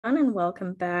And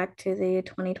welcome back to the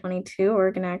 2022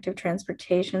 Oregon Active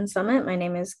Transportation Summit. My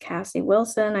name is Cassie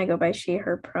Wilson. I go by she,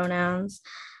 her pronouns,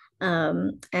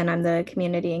 and I'm the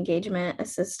Community Engagement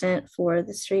Assistant for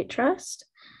the Street Trust.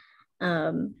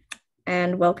 Um,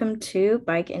 and welcome to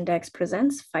Bike Index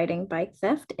Presents Fighting Bike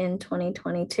Theft in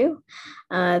 2022.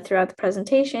 Throughout the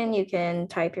presentation, you can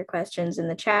type your questions in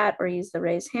the chat or use the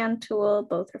raise hand tool.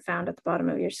 Both are found at the bottom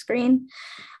of your screen.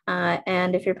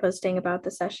 And if you're posting about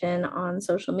the session on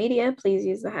social media, please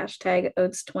use the hashtag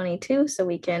OATS22 so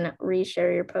we can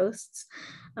reshare your posts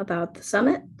about the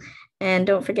summit. And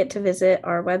don't forget to visit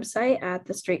our website at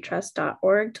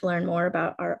thestreettrust.org to learn more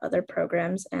about our other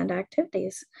programs and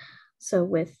activities. So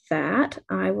with that,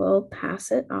 I will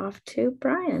pass it off to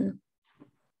Brian.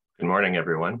 Good morning,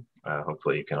 everyone.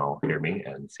 Hopefully you can all hear me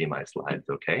and see my slides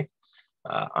okay.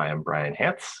 I am Brian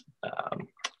Hantz.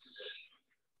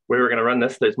 We were going to run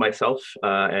this. There's myself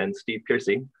and Steve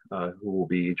Piercy, who will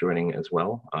be joining as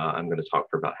well. I'm going to talk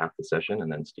for about half the session,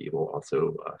 and then Steve will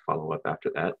also follow up after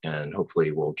that. And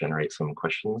hopefully we'll generate some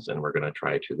questions, and we're going to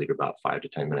try to leave about 5 to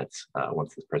 10 minutes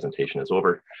once this presentation is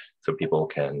over so people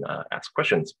can ask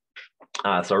questions.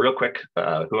 So real quick,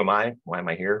 who am I? Why am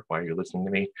I here? Why are you listening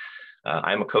to me?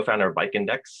 I'm a co-founder of Bike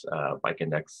Index. Bike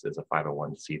Index is a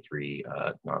 501c3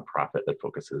 nonprofit that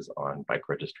focuses on bike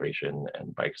registration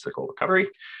and bicycle recovery.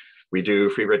 We do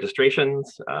free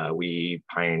registrations. We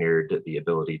pioneered the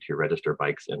ability to register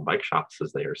bikes in bike shops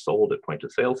as they are sold at point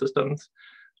of sale systems.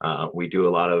 We do a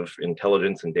lot of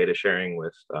intelligence and data sharing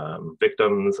with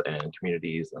victims and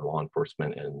communities and law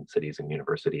enforcement in cities and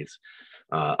universities.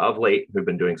 Of late, we've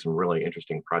been doing some really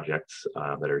interesting projects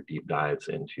that are deep dives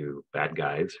into bad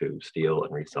guys who steal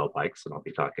and resell bikes, and I'll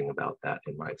be talking about that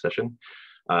in my session.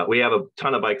 We have a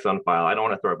ton of bikes on file. I don't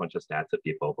want to throw a bunch of stats at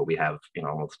people, but we have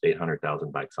almost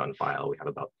 800,000 bikes on file. We have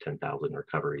about 10,000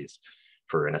 recoveries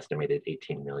for an estimated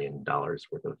 $18 million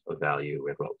worth of value.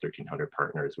 We have about 1,300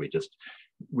 partners.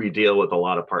 We deal with a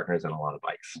lot of partners and a lot of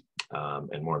bikes.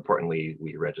 And more importantly,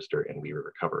 we register and we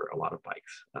recover a lot of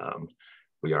bikes.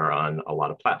 We are on a lot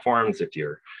of platforms. If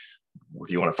you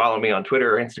want to follow me on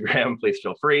Twitter or Instagram, please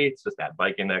feel free. It's just at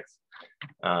Bike Index.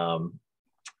 The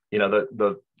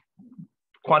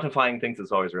quantifying things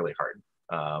is always really hard.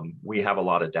 We have a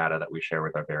lot of data that we share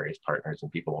with our various partners,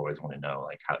 and people always want to know,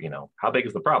 like, how big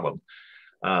is the problem?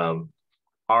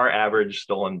 Our average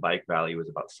stolen bike value is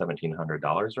about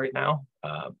 $1,700 right now.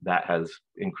 That has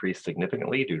increased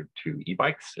significantly due to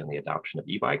e-bikes and the adoption of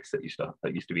e-bikes that used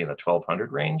to be in the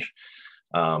 1,200 range.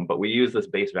 But we use this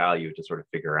base value to sort of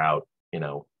figure out,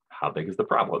 how big is the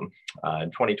problem?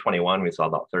 In 2021, we saw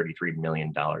about $33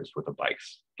 million worth of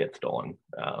bikes get stolen.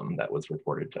 That was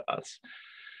reported to us.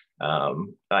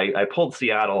 I pulled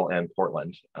Seattle and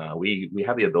Portland. We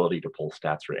have the ability to pull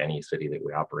stats for any city that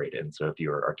we operate in. So if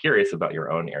you are curious about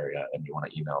your own area and you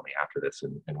want to email me after this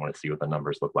and want to see what the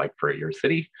numbers look like for your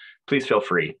city, please feel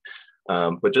free.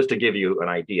 But just to give you an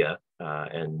idea,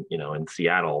 in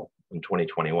Seattle in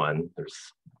 2021,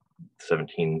 there's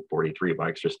 1,743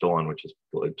 bikes are stolen, which is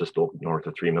just north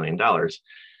of $3 million.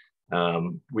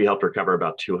 We helped recover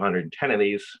about 210 of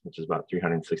these, which is about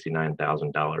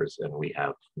 $369,000, and we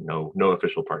have no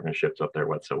official partnerships up there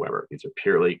whatsoever. These are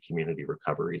purely community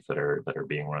recoveries that are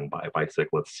being run by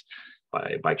bicyclists,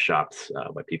 by bike shops,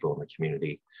 by people in the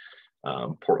community.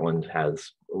 Portland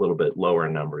has a little bit lower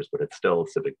numbers, but it's still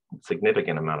a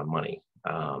significant amount of money.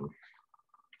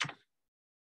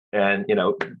 And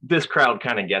this crowd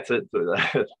kind of gets it.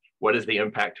 What is the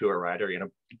impact to a rider?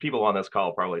 People on this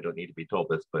call probably don't need to be told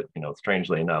this, but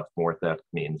strangely enough, more theft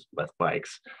means less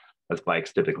bikes. Less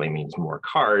bikes typically means more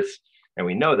cars. And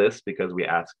we know this because we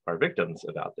ask our victims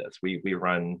about this. We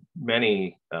run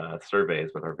many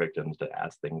surveys with our victims to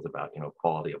ask things about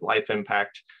quality of life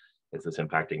impact. Is this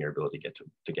impacting your ability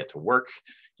to get to work?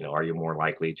 Are you more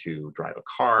likely to drive a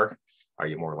car? Are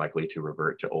you more likely to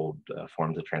revert to old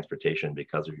forms of transportation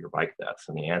because of your bike thefts?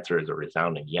 And the answer is a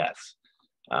resounding yes.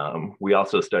 We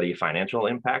also study financial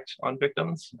impact on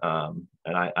victims. And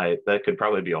that could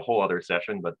probably be a whole other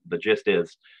session, but the gist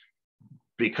is,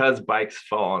 because bikes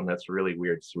fall in this really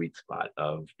weird sweet spot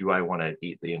of, do I want to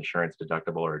eat the insurance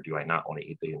deductible or do I not want to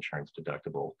eat the insurance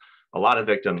deductible? A lot of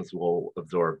victims will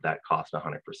absorb that cost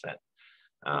 100%.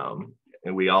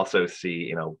 And we also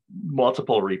see,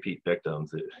 multiple repeat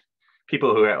victims.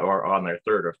 People who are on their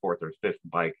third or fourth or fifth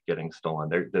bike getting stolen,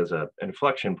 there's an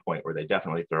inflection point where they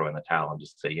definitely throw in the towel and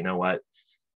just say, you know what,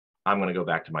 I'm going to go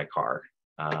back to my car.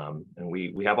 And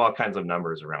we have all kinds of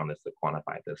numbers around this that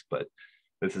quantify this, but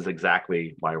this is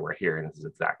exactly why we're here, and this is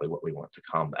exactly what we want to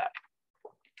combat.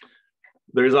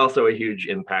 There's also a huge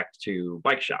impact to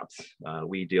bike shops.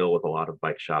 We deal with a lot of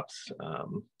bike shops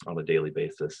on a daily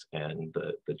basis, and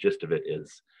the gist of it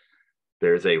is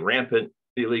there's a rampant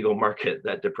illegal market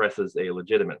that depresses a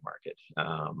legitimate market.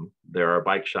 There are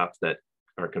bike shops that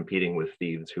are competing with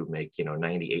thieves who make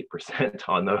 98%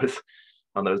 on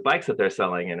those bikes that they're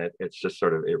selling, and it's just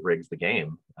sort of, it rigs the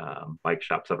game. Bike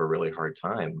shops have a really hard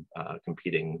time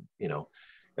competing.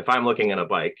 If I'm looking at a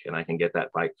bike and I can get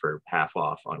that bike for half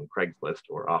off on Craigslist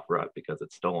or OfferUp because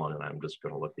it's stolen and I'm just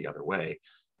going to look the other way,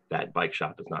 that bike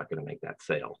shop is not going to make that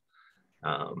sale.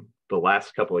 The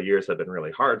last couple of years have been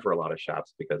really hard for a lot of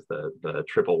shops because the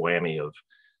triple whammy of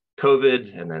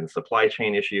COVID and then supply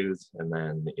chain issues, and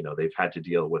then they've had to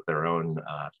deal with their own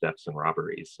thefts and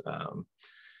robberies.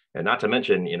 And not to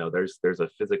mention, there's a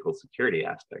physical security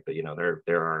aspect that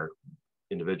there are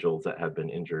individuals that have been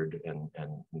injured, and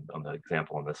on the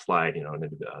example on this slide,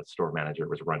 a store manager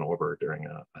was run over during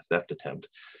a theft attempt.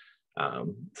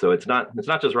 So it's not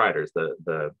just riders.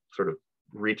 The sort of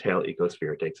retail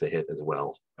ecosphere takes a hit as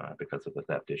well because of the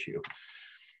theft issue.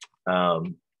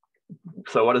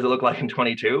 So what does it look like in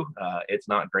 22? It's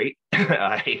not great.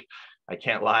 I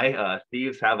can't lie.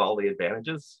 Thieves have all the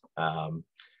advantages.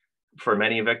 For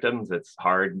many victims, it's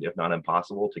hard, if not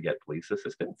impossible, to get police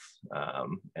assistance.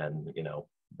 And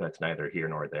that's neither here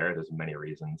nor there. There's many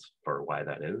reasons for why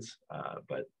that is,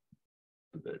 but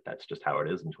that's just how it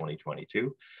is in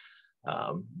 2022.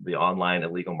 The online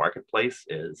illegal marketplace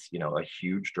is, a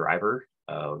huge driver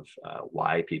of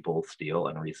why people steal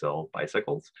and resell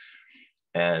bicycles.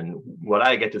 And what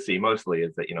I get to see mostly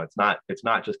is that, it's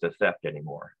not just a theft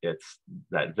anymore. It's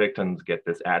that victims get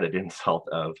this added insult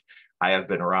of, I have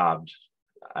been robbed.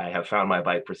 I have found my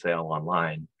bike for sale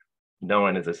online. No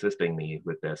one is assisting me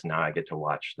with this. Now I get to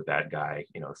watch the bad guy,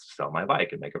 sell my bike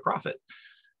and make a profit.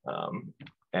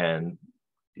 And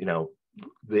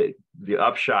the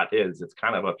upshot is it's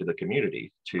kind of up to the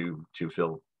community to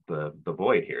fill the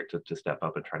void here, to step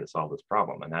up and try to solve this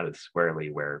problem. And that is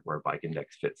squarely where Bike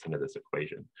Index fits into this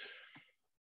equation.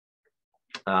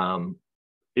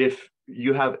 If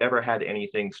you have ever had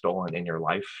anything stolen in your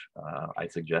life, I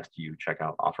suggest you check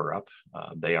out OfferUp.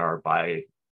 They are by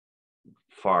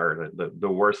far the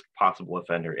worst possible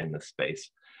offender in this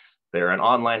space. They're an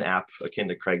online app akin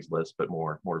to Craigslist, but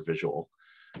more visual.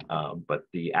 But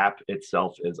the app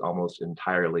itself is almost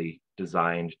entirely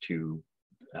designed to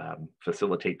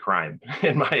facilitate crime,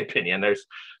 in my opinion.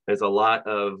 There's a lot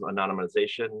of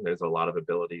anonymization. There's a lot of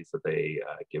abilities that they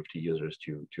give to users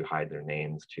to hide their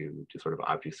names, to sort of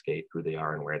obfuscate who they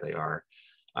are and where they are.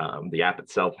 The app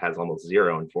itself has almost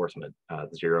zero enforcement,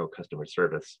 zero customer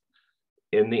service.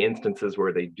 In the instances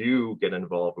where they do get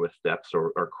involved with thefts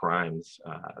or crimes,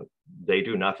 they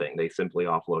do nothing. They simply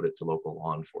offload it to local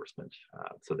law enforcement.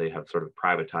 So they have sort of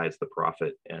privatized the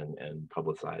profit and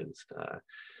publicized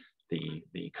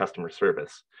the customer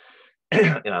service.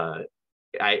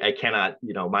 I cannot,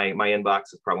 my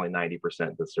inbox is probably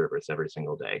 90% the service every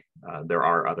single day. There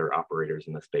are other operators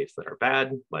in the space that are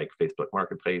bad, like Facebook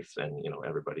Marketplace and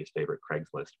everybody's favorite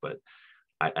Craigslist, but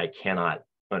I cannot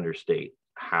understate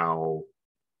how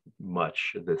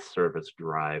much this service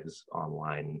drives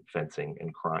online fencing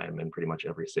and crime in pretty much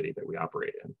every city that we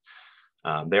operate in.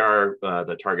 They are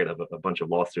the target of a bunch of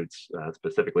lawsuits,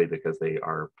 specifically because they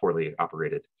are poorly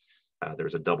operated.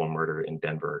 There's a double murder in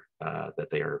Denver that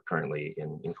they are currently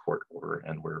in court over,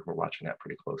 and we're watching that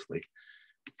pretty closely.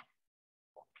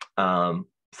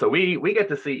 So we get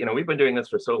to see, we've been doing this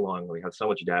for so long, we have so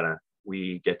much data,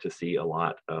 we get to see a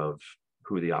lot of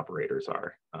who the operators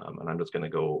are. And I'm just going to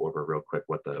go over real quick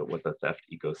what the theft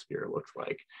ecosphere looks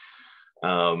like.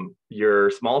 Your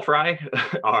small fry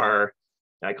are,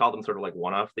 I call them sort of like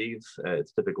one-off thieves.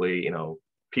 It's typically,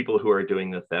 people who are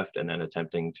doing the theft and then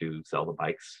attempting to sell the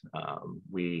bikes.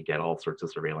 We get all sorts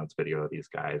of surveillance video of these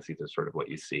guys. These are sort of what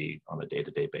you see on a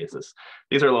day-to-day basis.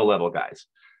 These are low-level guys.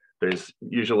 There's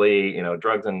usually,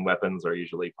 drugs and weapons are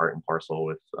usually part and parcel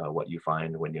with what you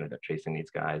find when you end up chasing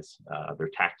these guys. Their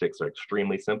tactics are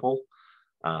extremely simple.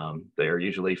 They're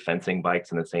usually fencing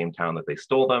bikes in the same town that they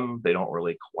stole them. They don't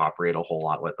really cooperate a whole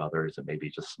lot with others, and maybe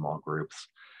just small groups.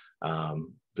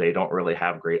 They don't really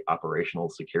have great operational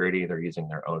security. They're using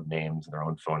their own names and their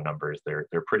own phone numbers. They're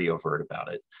pretty overt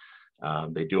about it.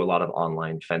 They do a lot of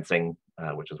online fencing,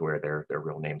 which is where their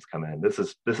real names come in. This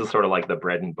is sort of like the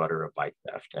bread and butter of bike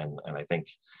theft, and I think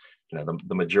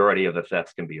the majority of the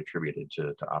thefts can be attributed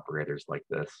to operators like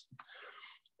this.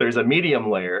 There's a medium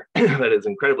layer that is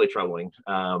incredibly troubling.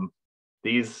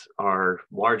 These are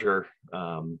larger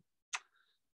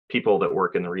people that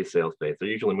work in the resale space. They're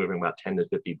usually moving about 10 to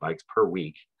 50 bikes per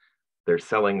week. they're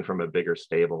selling from a bigger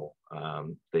stable.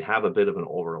 They have a bit of an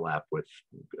overlap with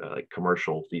like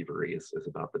commercial thievery is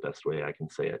about the best way I can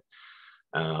say it.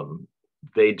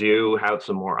 They do have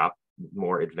some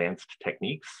more advanced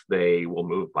techniques. They will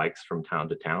move bikes from town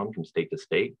to town, from state to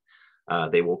state.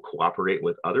 They will cooperate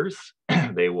with others.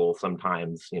 They will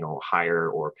sometimes, hire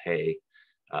or pay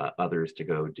others to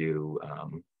go do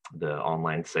the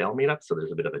online sale meetup. So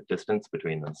there's a bit of a distance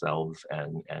between themselves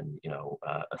and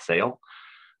a sale.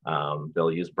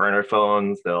 They'll use burner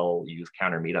phones. They'll use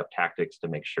counter meetup tactics to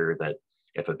make sure that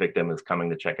if a victim is coming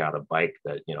to check out a bike,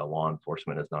 that law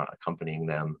enforcement is not accompanying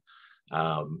them.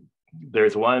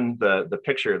 There's the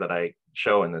picture that I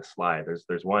show in this slide.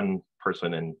 There's one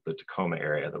person in the Tacoma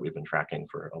area that we've been tracking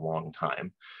for a long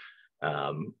time,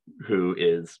 who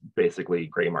is basically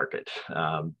gray market.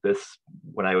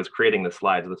 When I was creating the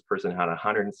slides, this person had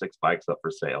 106 bikes up for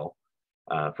sale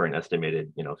for an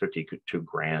estimated 52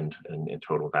 grand in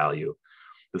total value.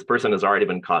 This person has already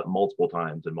been caught multiple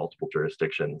times in multiple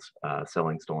jurisdictions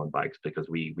selling stolen bikes, because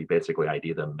we basically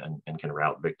ID them and can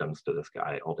route victims to this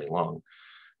guy all day long.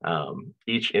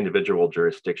 Each individual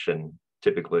jurisdiction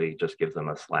typically just gives them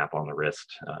a slap on the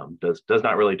wrist, does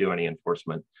not really do any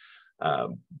enforcement,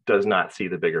 does not see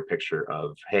the bigger picture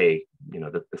of, hey,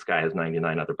 this guy has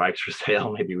 99 other bikes for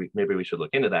sale. Maybe we should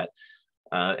look into that.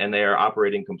 And they are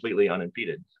operating completely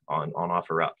unimpeded on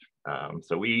offer up.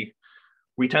 So we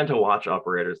tend to watch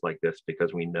operators like this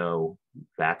because we know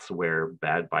that's where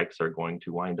bad bikes are going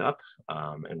to wind up,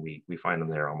 and we find them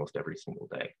there almost every single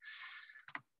day.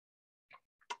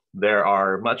 There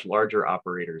are much larger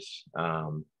operators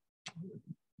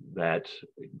that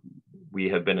we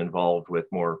have been involved with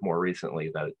more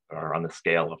recently that are on the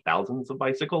scale of thousands of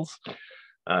bicycles.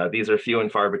 These are few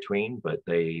and far between, but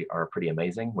they are pretty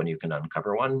amazing when you can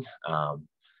uncover one.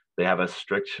 They have a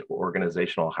strict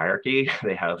organizational hierarchy.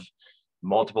 They have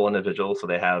multiple individuals. So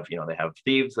they have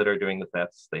thieves that are doing the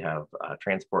thefts. They have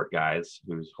transport guys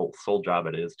whose whole sole job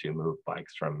it is to move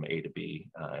bikes from A to B,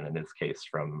 and in this case,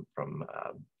 from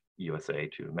USA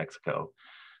to Mexico.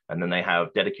 And then they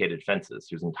have dedicated fences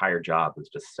whose entire job is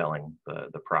just selling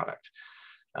the product.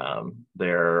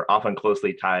 They're often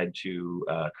closely tied to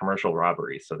commercial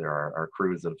robberies. So there are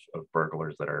crews of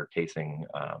burglars that are casing,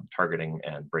 targeting,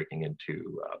 and breaking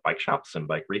into bike shops and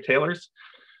bike retailers.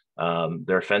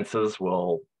 Their fences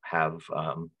will have,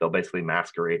 they'll basically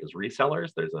masquerade as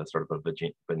resellers. There's a sort of a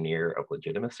veneer of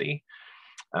legitimacy.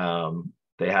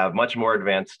 They have much more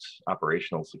advanced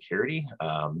operational security.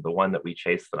 The one that we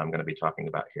chased that I'm going to be talking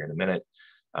about here in a minute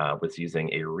was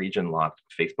using a region-locked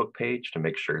Facebook page to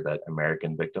make sure that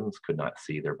American victims could not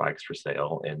see their bikes for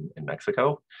sale in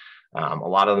Mexico. A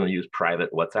lot of them use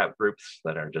private WhatsApp groups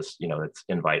that are just, it's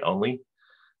invite only.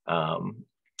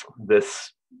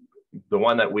 The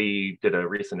one that we did a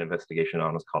recent investigation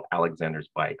on was called Alexander's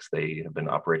Bikes. They have been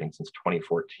operating since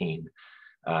 2014,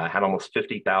 had almost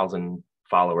 50,000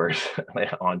 followers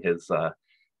on his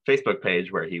Facebook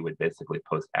page, where he would basically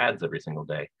post ads every single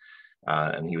day.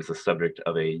 And he was the subject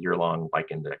of a year-long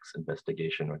bike index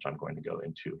investigation, which I'm going to go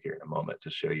into here in a moment to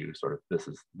show you sort of this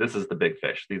is the big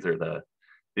fish. These are the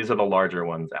larger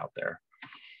ones out there.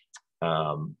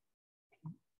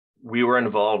 We were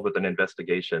involved with an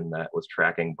investigation that was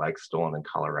tracking bikes stolen in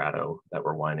Colorado that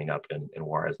were winding up in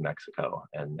Juarez, Mexico.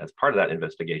 And as part of that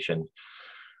investigation,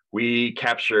 we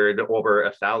captured over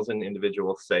 1,000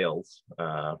 individual sales,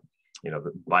 the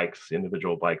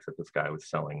individual bikes that this guy was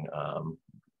selling,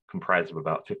 comprised of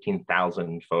about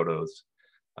 15,000 photos.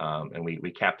 And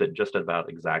we capped it just about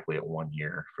exactly at 1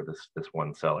 year for this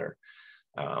one seller.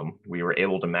 We were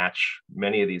able to match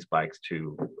many of these bikes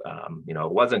to,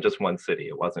 it wasn't just one city,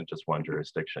 it wasn't just one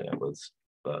jurisdiction, it was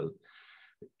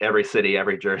every city,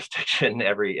 every jurisdiction,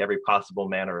 every possible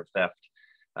manner of theft,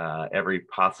 every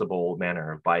possible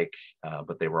manner of bike,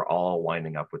 but they were all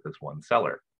winding up with this one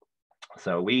seller.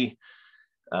 So we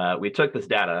took this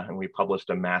data and we published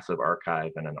a massive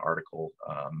archive and an article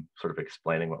sort of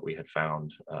explaining what we had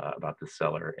found about this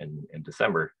seller in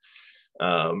December.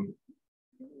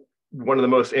 One of the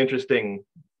most interesting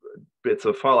bits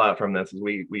of fallout from this is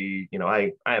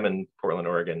I am in Portland,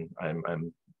 Oregon. I'm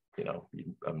an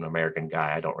American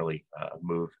guy. I don't really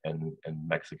move in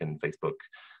Mexican Facebook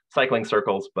cycling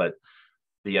circles, but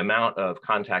the amount of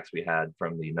contacts we had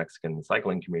from the Mexican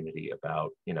cycling community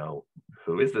about,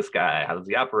 who is this guy? How does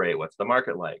he operate? What's the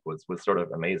market like? Was sort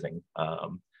of amazing.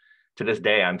 To this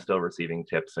day, I'm still receiving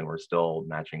tips and we're still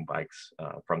matching bikes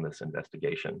from this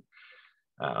investigation.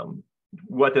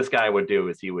 What this guy would do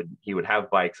is he would have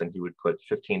bikes and he would put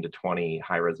 15 to 20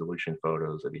 high resolution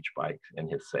photos of each bike in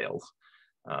his sales.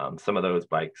 Some of those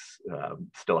bikes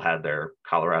still had their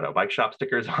Colorado bike shop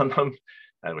stickers on them.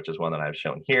 which is one that I've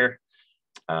shown here.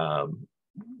 Um,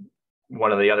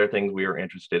 One of the other things we were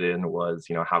interested in was,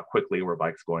 how quickly were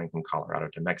bikes going from Colorado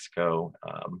to Mexico.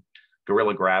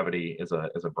 Gorilla Gravity is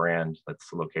a brand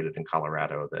that's located in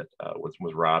Colorado that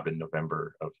was robbed in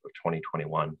November of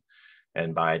 2021.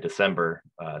 And by December,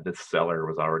 this seller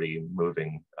was already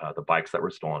moving the bikes that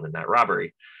were stolen in that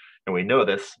robbery. And we know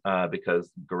this because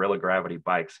Gorilla Gravity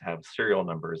bikes have serial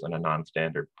numbers in a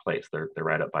non-standard place. They're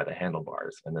right up by the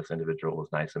handlebars. And this individual was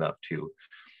nice enough to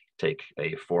take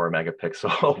a 4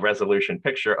 megapixel resolution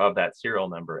picture of that serial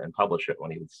number and publish it when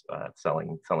he was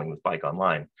selling this bike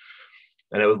online.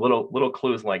 And it was little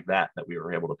clues like that we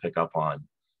were able to pick up on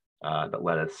that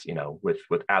led us,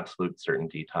 with absolute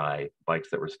certainty, tie bikes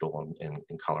that were stolen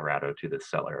in Colorado to this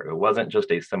seller. It wasn't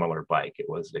just a similar bike; it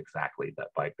was exactly that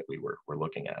bike that we were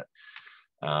looking at.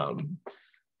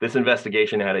 This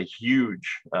investigation had a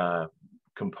huge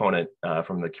component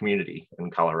from the community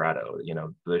in Colorado.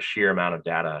 The sheer amount of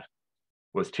data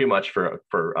was too much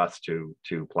for us to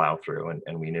plow through,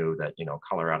 and we knew that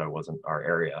Colorado wasn't our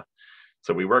area.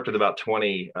 So we worked with about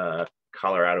 20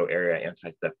 Colorado area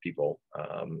anti-theft people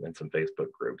in some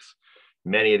Facebook groups.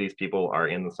 Many of these people are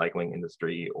in the cycling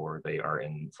industry, or they are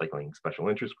in cycling special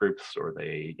interest groups, or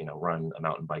they run a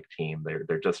mountain bike team.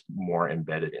 They're just more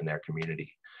embedded in their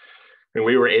community. And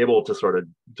we were able to sort of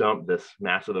dump this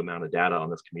massive amount of data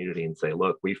on this community and say,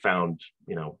 look, we found,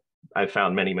 I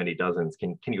found many dozens.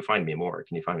 Can you find me more?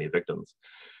 Can you find me victims?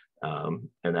 And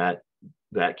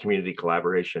that community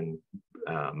collaboration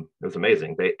was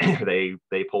amazing.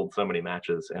 They pulled so many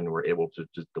matches and were able to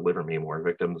just deliver me more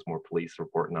victims, more police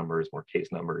report numbers, more case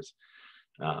numbers.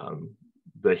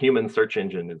 The human search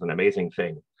engine is an amazing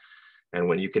thing. And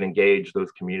when you can engage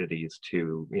those communities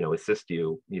to, assist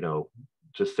you,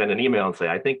 just send an email and say,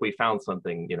 I think we found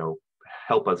something,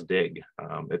 help us dig.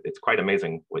 It's quite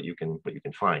amazing what you can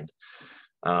find.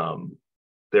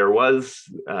 There was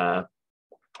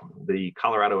the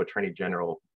Colorado Attorney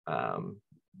General,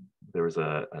 there was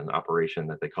an operation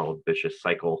that they called Vicious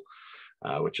Cycle,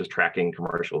 which is tracking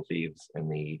commercial thieves in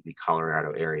the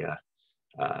Colorado area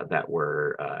that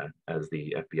were, as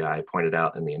the FBI pointed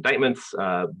out in the indictments,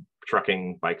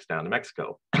 trucking bikes down to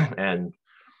Mexico. And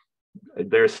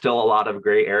there's still a lot of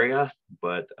gray area,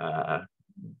 but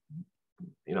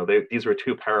these were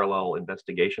two parallel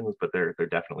investigations, but they're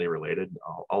definitely related.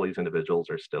 All these individuals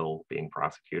are still being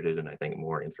prosecuted, and I think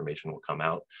more information will come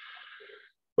out.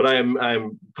 But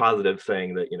I'm positive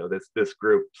saying that this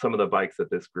group, some of the bikes that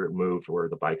this group moved were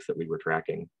the bikes that we were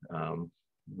tracking.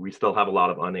 We still have a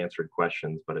lot of unanswered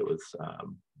questions, but it was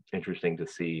interesting to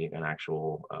see some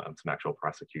actual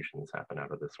prosecutions happen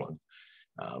out of this one.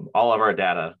 All of our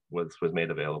data was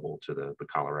made available to the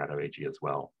Colorado AG as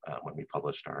well when we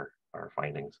published our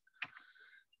findings.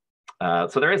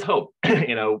 So there is hope.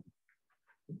 A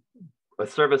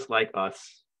service like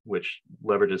us, which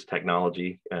leverages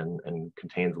technology and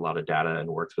contains a lot of data and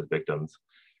works with victims,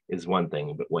 is one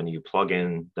thing. But when you plug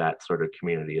in that sort of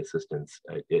community assistance,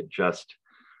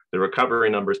 the recovery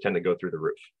numbers tend to go through the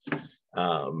roof.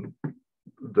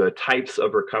 The types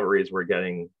of recoveries we're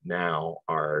getting now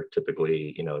are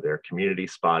typically, they're community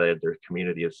spotted, they're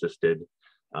community assisted.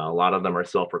 A lot of them are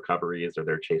self-recoveries, or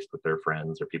they're chased with their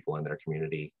friends or people in their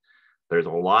community. There's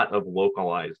a lot of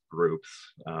localized groups.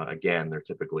 Again, they're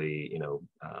typically,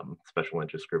 special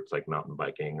interest groups like mountain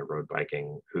biking or road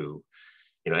biking who,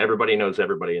 everybody knows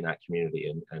everybody in that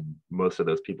community, and most of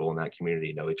those people in that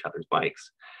community know each other's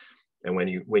bikes. And when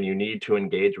you need to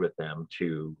engage with them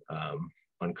to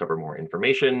uncover more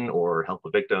information or help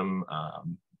a victim,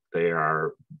 they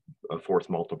are a force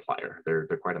multiplier. They're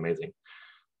quite amazing.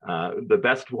 The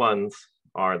best ones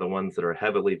are the ones that are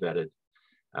heavily vetted,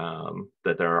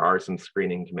 that there are some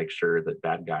screening to make sure that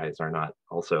bad guys are not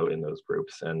also in those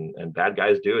groups. And bad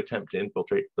guys do attempt to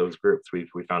infiltrate those groups.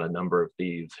 We found a number of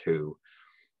thieves who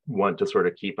want to sort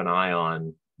of keep an eye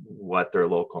on what their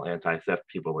local anti-theft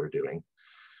people are doing.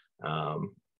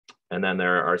 And then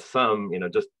there are some,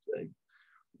 just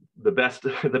the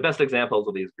best examples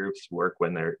of these groups work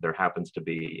when there happens to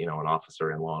be, an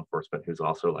officer in law enforcement who's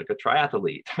also like a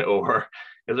triathlete or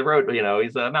is a road,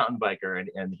 he's a mountain biker,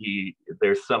 and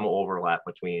there's some overlap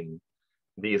between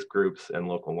these groups and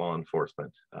local law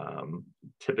enforcement.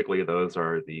 Typically, those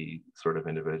are the sort of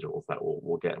individuals that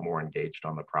will get more engaged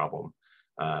on the problem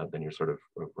than your sort of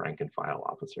rank and file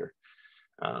officer.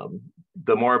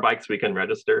 The more bikes we can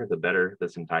register, the better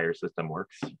this entire system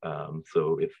works.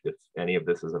 So if any of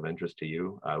this is of interest to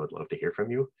you, I would love to hear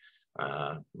from you.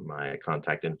 My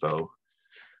contact info,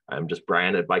 I'm just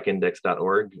Brian at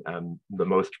bikeindex.org. I'm the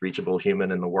most reachable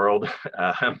human in the world.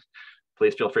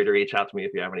 please feel free to reach out to me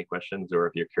if you have any questions or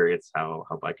if you're curious how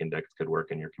Bike Index could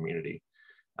work in your community.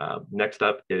 Next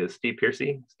up is Steve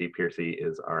Piercy. Steve Piercy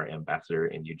is our ambassador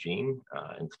in Eugene,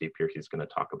 and Steve Piercy is going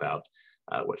to talk about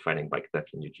what fighting bike theft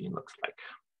in Eugene looks like.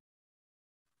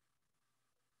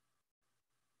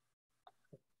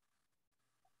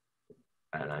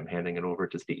 And I'm handing it over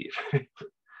to Steve.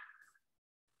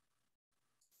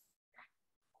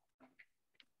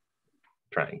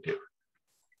 Trying to.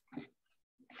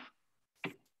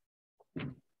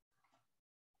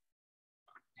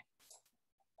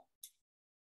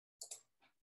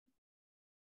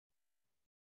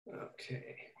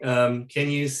 Okay. Can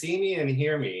you see me and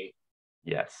hear me?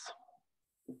 Yes.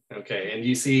 Okay. And do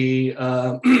you see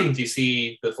do you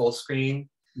see the full screen?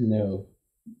 No.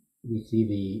 We see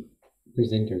the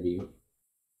presenter view.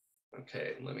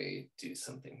 Okay, let me do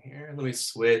something here. Let me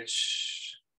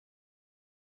switch.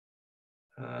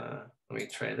 Let me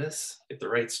try this. Get the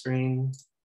right screen.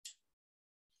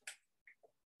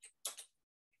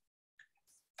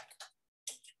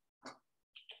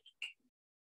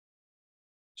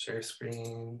 Share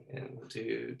screen, and we'll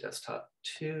do desktop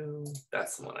 2.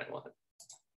 That's the one I want.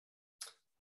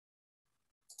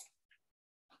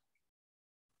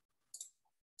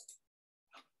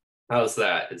 How's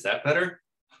that? Is that better?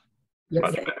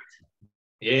 Yes.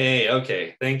 Yay,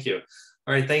 okay, thank you.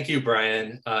 All right, thank you,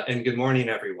 Brian, and good morning,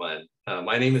 everyone.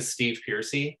 My name is Steve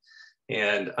Piercy,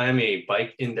 and I'm a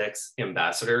Bike Index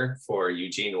ambassador for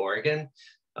Eugene, Oregon.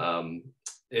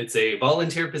 It's a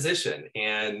volunteer position,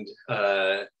 and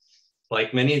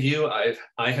like many of you,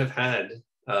 I have had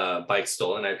bikes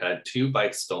stolen. I've had 2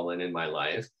 bikes stolen in my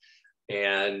life,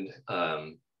 and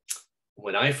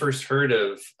when I first heard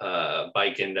of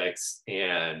Bike Index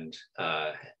and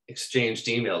exchanged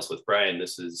emails with Brian,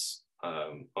 this is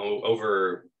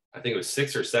over, I think it was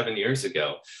 6 or 7 years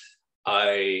ago,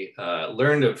 I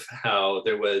learned of how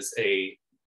there was a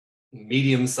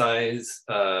medium-sized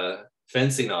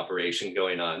fencing operation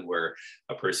going on where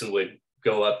a person would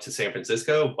go up to San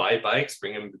Francisco, buy bikes,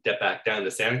 bring them back down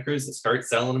to Santa Cruz and start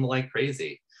selling them like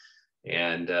crazy.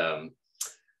 And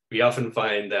we often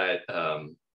find that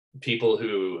people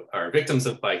who are victims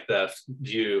of bike theft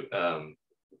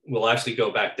will actually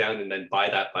go back down and then buy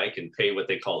that bike and pay what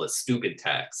they call a stupid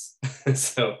tax.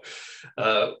 So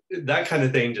that kind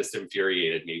of thing just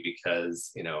infuriated me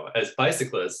because, you know, as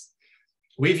bicyclists,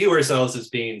 we view ourselves as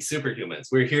being superhumans.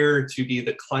 We're here to be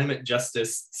the climate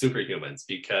justice superhumans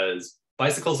because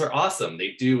bicycles are awesome.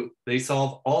 They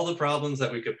solve all the problems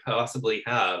that we could possibly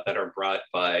have that are brought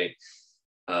by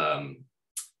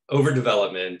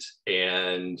overdevelopment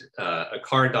and a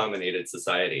car-dominated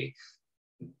society.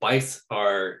 Bikes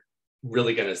are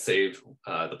really going to save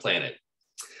the planet.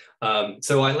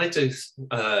 So I'd like to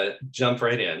jump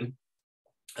right in.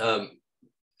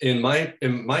 In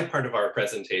my part of our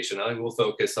presentation, I will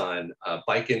focus on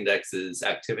Bike Index's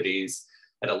activities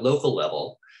at a local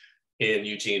level in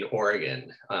Eugene,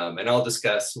 Oregon. And I'll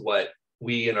discuss what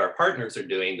we and our partners are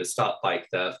doing to stop bike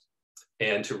theft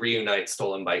and to reunite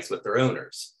stolen bikes with their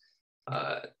owners.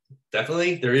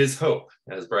 Definitely, there is hope,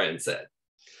 as Brian said.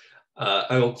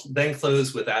 I will then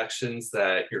close with actions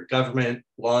that your government,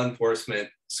 law enforcement,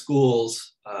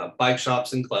 schools, bike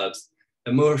shops and clubs,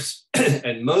 and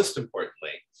most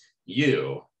importantly,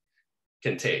 you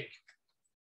can take.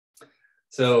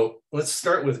 So let's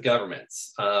start with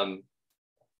governments.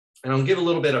 And I'll give a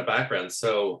little bit of background.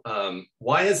 So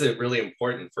why is it really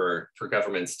important for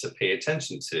governments to pay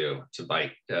attention to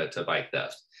bike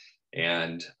theft?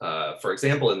 And for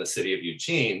example, in the city of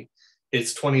Eugene,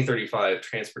 its 2035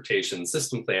 transportation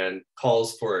system plan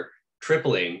calls for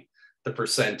tripling the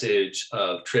percentage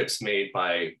of trips made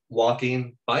by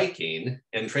walking, biking,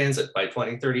 and transit by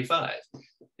 2035.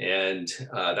 And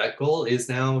that goal is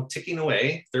now ticking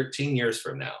away 13 years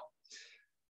from now.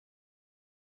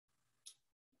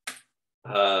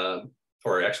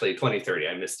 Or actually 2030,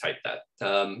 I mistyped that.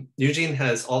 Eugene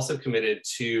has also committed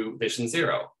to Vision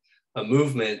Zero, a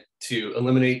movement to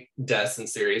eliminate deaths and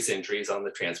serious injuries on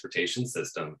the transportation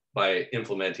system by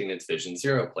implementing its Vision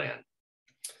Zero plan.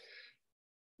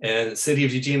 And the city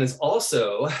of Eugene is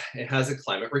also, it has a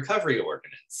climate recovery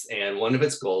ordinance. And one of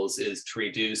its goals is to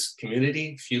reduce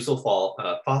community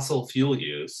fossil fuel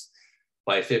use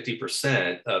by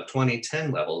 50% of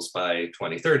 2010 levels by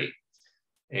 2030.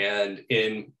 And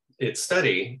in its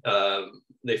study,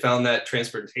 they found that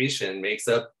transportation makes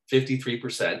up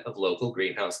 53% of local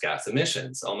greenhouse gas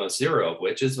emissions, almost zero of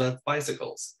which is with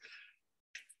bicycles.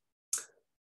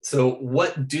 So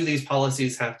what do these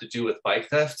policies have to do with bike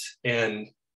theft? And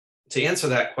to answer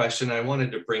that question, I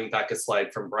wanted to bring back a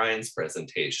slide from Brian's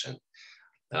presentation.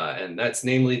 and that's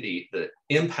namely the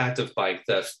impact of bike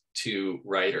theft to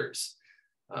riders.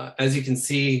 As you can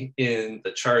see in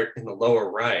the chart in the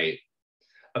lower right,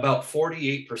 about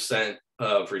 48%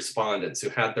 of respondents who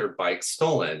had their bikes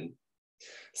stolen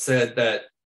said that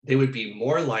they would be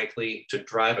more likely to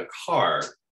drive a car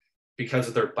because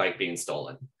of their bike being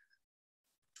stolen.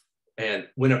 And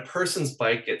when a person's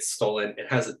bike gets stolen,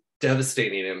 it has a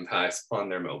devastating impact on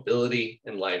their mobility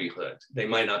and livelihood. They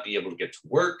might not be able to get to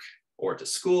work or to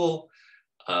school,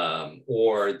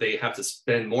 or they have to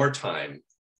spend more time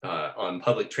on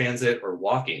public transit or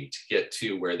walking to get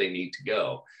to where they need to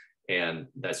go. And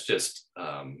that's just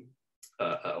a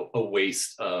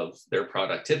waste of their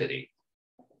productivity.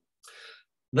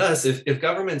 Thus, if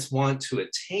governments want to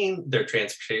attain their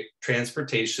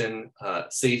transportation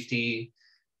safety,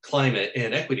 climate,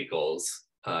 and equity goals,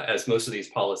 as most of these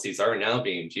policies are now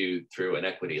being viewed through an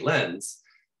equity lens,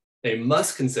 they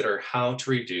must consider how to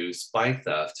reduce bike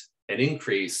theft and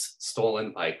increase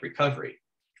stolen bike recovery.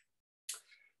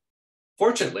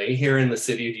 Fortunately, here in the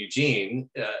city of Eugene,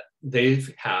 they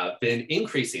have been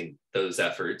increasing those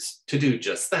efforts to do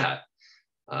just that.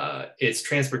 Its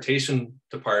transportation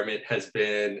department has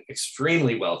been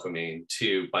extremely welcoming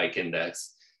to Bike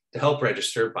Index to help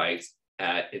register bikes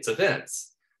at its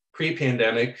events.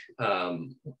 Pre-pandemic,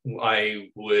 I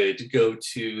would go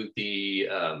to the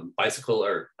bicycle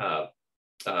or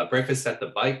breakfast at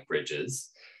the bike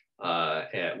bridges,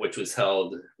 which was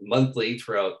held monthly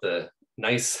throughout the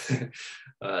nice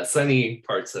sunny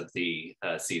parts of the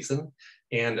season.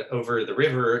 And over the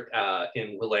river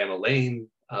in Willamette Lane,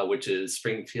 which is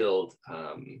Springfield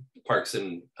Parks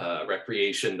and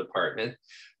Recreation Department,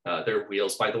 their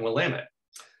Wheels by the Willamette.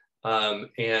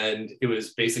 And it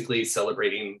was basically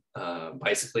celebrating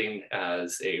bicycling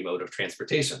as a mode of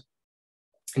transportation.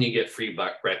 And you get free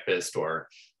breakfast or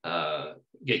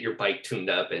get your bike tuned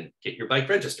up and get your bike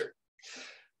registered.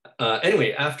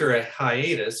 Anyway, after a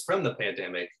hiatus from the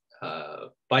pandemic,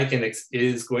 Bike Index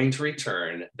is going to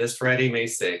return this Friday, May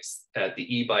 6th at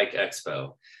the e-bike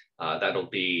expo. That'll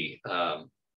be a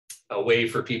way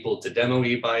for people to demo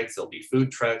e-bikes. There'll be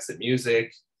food trucks and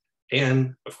music,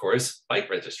 and of course, bike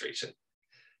registration.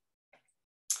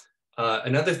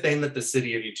 Another thing that the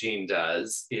city of Eugene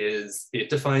does is it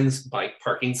defines bike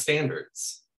parking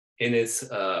standards. In its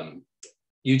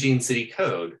Eugene City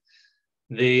Code,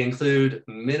 they include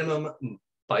minimum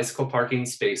bicycle parking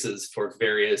spaces for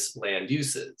various land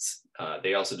uses.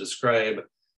 They also describe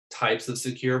types of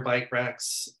secure bike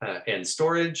racks and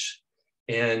storage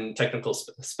and technical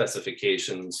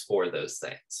specifications for those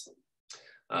things.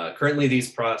 Currently,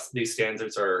 these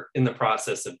standards are in the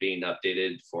process of being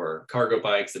updated for cargo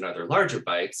bikes and other larger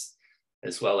bikes,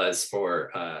 as well as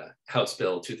for House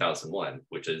Bill 2001,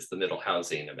 which is the middle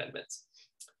housing amendments.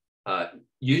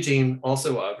 Eugene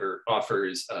also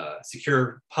offers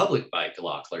secure public bike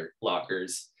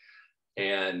lockers,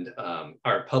 and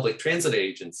our public transit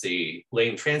agency,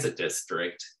 Lane Transit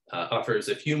District, offers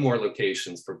a few more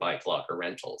locations for bike locker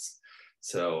rentals.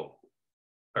 So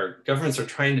our governments are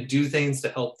trying to do things to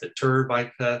help deter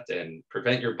bike theft and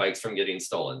prevent your bikes from getting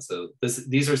stolen. So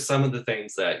these are some of the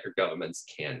things that your governments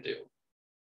can do.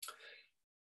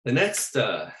 The next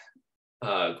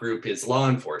group is law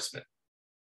enforcement.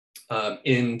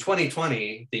 In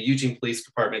 2020, the Eugene Police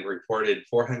Department reported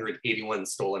 481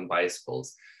 stolen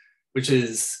bicycles, which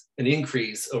is an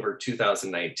increase over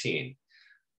 2019.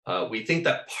 We think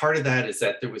that part of that is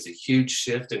that there was a huge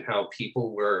shift in how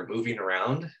people were moving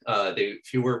around.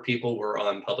 Fewer people were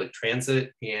on public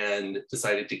transit and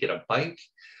decided to get a bike.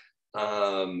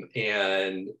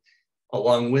 And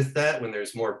along with that, when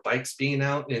there's more bikes being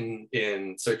out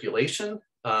in circulation,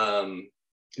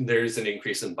 there's an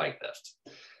increase in bike theft.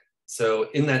 So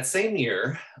in that same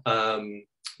year,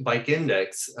 Bike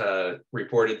Index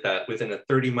reported that within a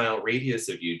 30-mile radius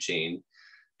of Eugene,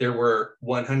 there were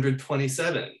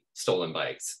 127 stolen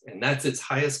bikes, and that's its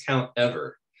highest count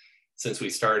ever since we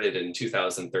started in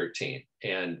 2013.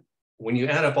 And when you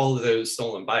add up all of those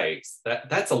stolen bikes,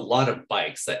 that's a lot of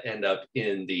bikes that end up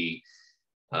in the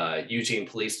Eugene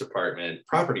Police Department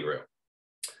property room.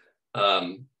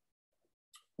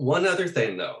 One other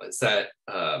thing, though, is that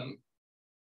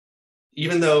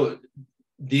even though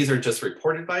these are just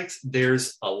reported bikes,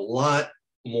 there's a lot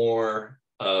more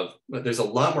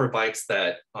bikes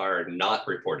that are not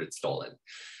reported stolen.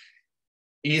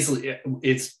 Easily,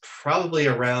 it's probably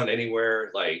around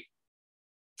anywhere like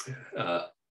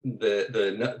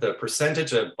the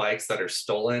percentage of bikes that are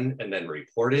stolen and then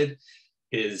reported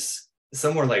is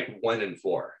somewhere like 1 in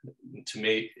 4. To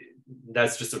me,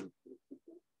 that's just a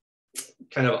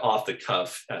kind of off the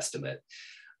cuff estimate.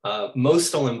 Most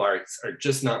stolen bikes are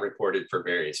just not reported for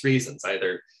various reasons.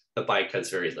 Either the bike has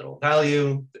very little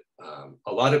value,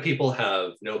 a lot of people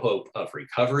have no hope of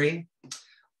recovery,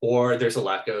 or there's a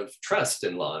lack of trust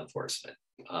in law enforcement.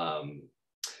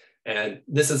 And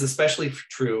this is especially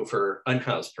true for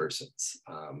unhoused persons.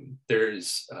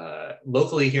 There's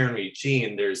locally here in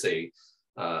Eugene, there's a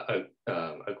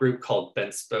group called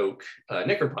Bespoke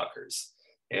Knickerbockers,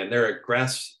 and they're a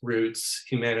grassroots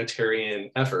humanitarian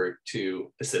effort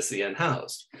to assist the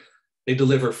unhoused. They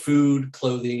deliver food,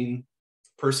 clothing,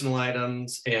 personal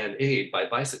items, and aid by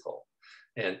bicycle.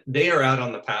 And they are out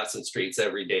on the paths and streets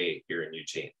every day here in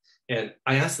Eugene. And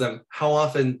I asked them how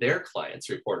often their clients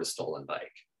report a stolen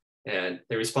bike. And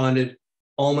they responded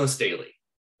almost daily.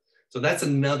 So that's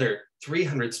another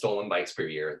 300 stolen bikes per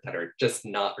year that are just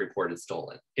not reported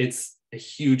stolen. It's a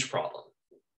huge problem.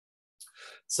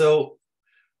 So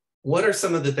what are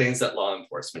some of the things that law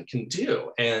enforcement can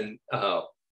do? And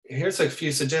here's a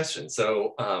few suggestions.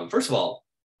 So first of all,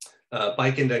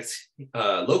 Bike Index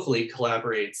locally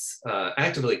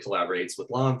actively collaborates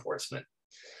with law enforcement.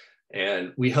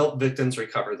 And we help victims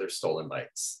recover their stolen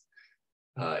bikes.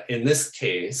 In this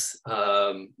case,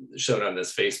 shown on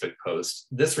this Facebook post,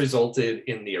 this resulted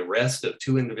in the arrest of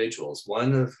 2 individuals,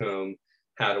 one of whom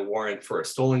had a warrant for a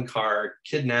stolen car,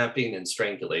 kidnapping, and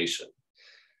strangulation.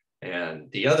 And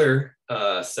the other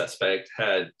suspect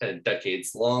had a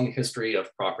decades-long history of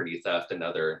property theft and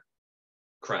other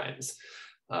crimes.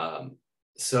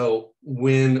 So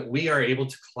when we are able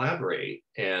to collaborate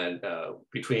and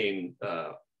between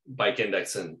Bike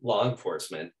Index and law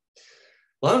enforcement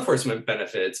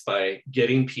benefits by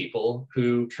getting people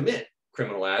who commit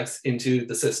criminal acts into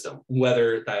the system,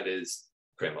 whether that is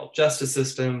criminal justice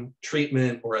system,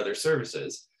 treatment, or other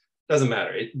services. Doesn't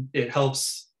matter. It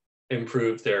helps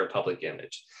improve their public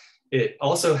image. It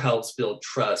also helps build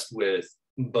trust with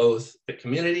both the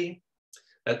community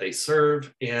that they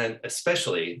serve and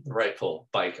especially the rightful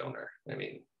bike owner. I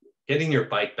mean, getting your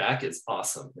bike back is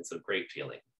awesome. It's a great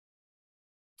feeling.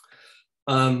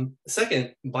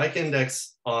 Second, Bike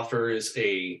Index offers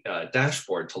a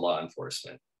dashboard to law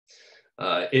enforcement.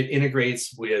 It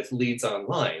integrates with Leads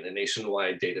Online, a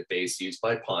nationwide database used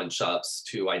by pawn shops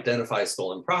to identify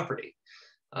stolen property.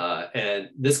 And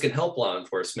this can help law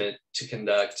enforcement to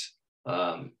conduct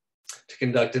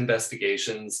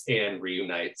investigations and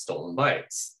reunite stolen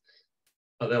bikes.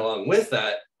 And along with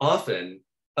that, often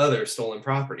other stolen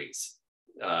properties,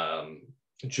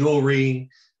 jewelry,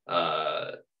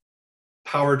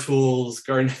 power tools,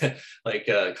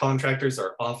 contractors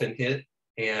are often hit,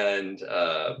 and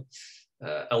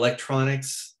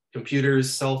electronics,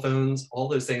 computers, cell phones, all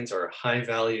those things are high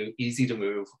value, easy to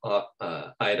move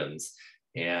items.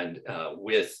 And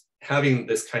with having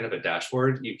this kind of a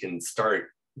dashboard, you can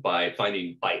start by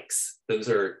finding bikes. Those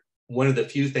are one of the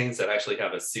few things that actually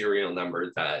have a serial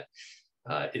number that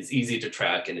is easy to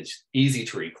track and it's easy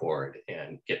to record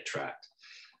and get tracked.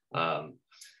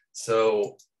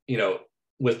 So,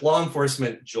 with law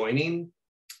enforcement joining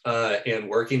and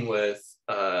working with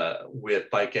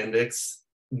Bike Index,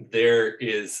 there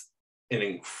is an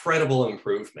incredible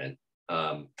improvement.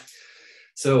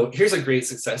 So here's a great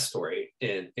success story.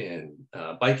 In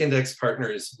Bike Index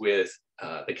partners with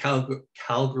the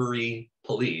Calgary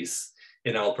Police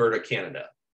in Alberta, Canada.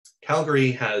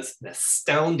 Calgary has an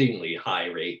astoundingly high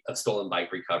rate of stolen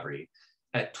bike recovery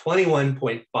at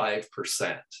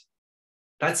 21.5%.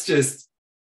 That's just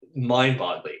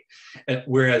mind-boggling.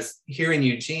 Whereas here in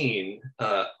Eugene,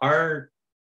 our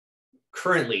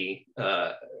currently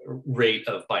rate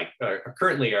of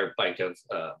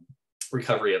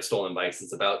recovery of stolen bikes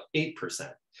is about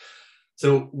 8%.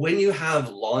 So when you have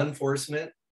law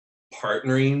enforcement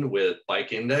partnering with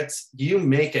Bike Index, you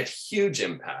make a huge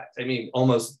impact. I mean,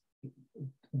 almost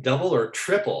double or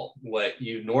triple what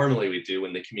you normally would do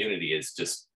when the community is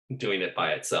just doing it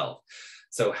by itself.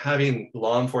 So having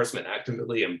law enforcement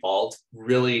actively involved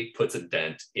really puts a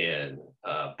dent in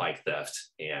bike theft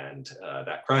and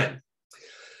that crime.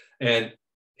 And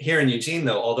here in Eugene,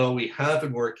 though, although we have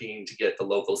been working to get the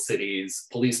local cities,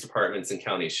 police departments, and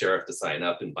county sheriff to sign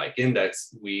up in Bike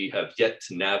Index, we have yet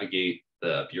to navigate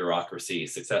the bureaucracy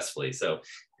successfully. So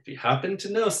if you happen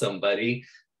to know somebody,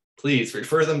 please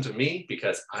refer them to me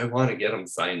because I want to get them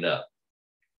signed up.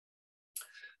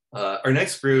 Our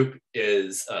next group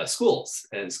is schools,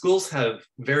 and schools have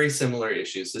very similar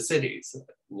issues to cities.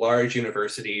 Large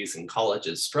universities and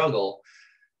colleges struggle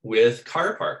with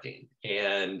car parking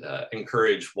and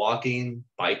encourage walking,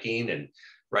 biking, and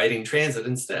riding transit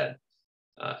instead.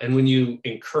 And when you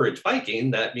encourage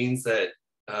biking, that means that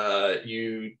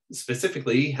you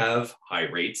specifically have high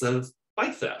rates of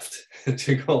bike theft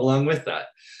to go along with that.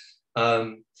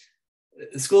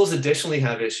 Schools additionally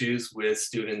have issues with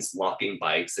students locking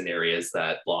bikes in areas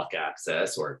that block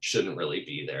access or shouldn't really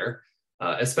be there,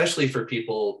 especially for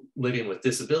people living with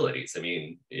disabilities. I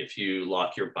mean, if you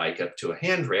lock your bike up to a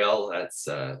handrail that's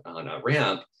on a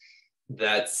ramp,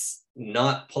 that's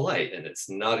not polite and it's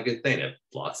not a good thing. It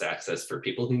blocks access for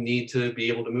people who need to be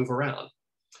able to move around.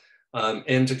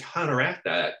 And to counteract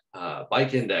that,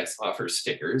 Bike Index offers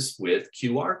stickers with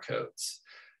QR codes.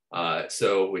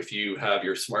 So if you have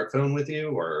your smartphone with you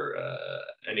or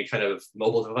any kind of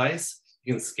mobile device,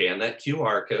 you can scan that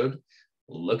QR code,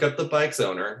 look up the bike's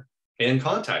owner, and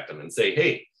contact them and say,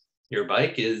 hey, your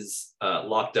bike is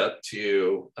locked up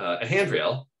to a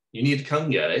handrail. You need to come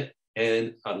get it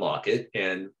and unlock it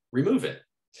and remove it.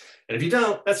 And if you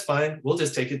don't, that's fine. We'll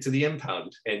just take it to the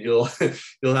impound and you'll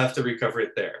have to recover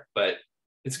it there. But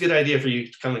it's a good idea for you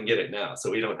to come and get it now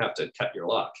so we don't have to cut your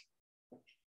lock.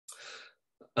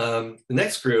 The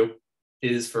next group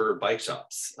is for bike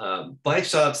shops. Bike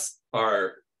shops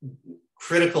are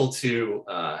critical to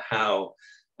how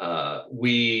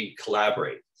we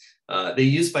collaborate. They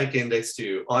use Bike Index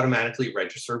to automatically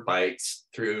register bikes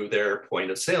through their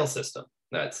point of sale system.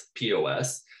 That's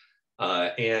POS.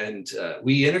 And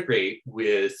we integrate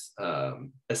with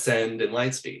Ascend and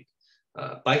Lightspeed.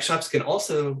 Bike shops can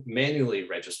also manually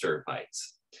register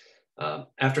bikes.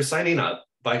 After signing up,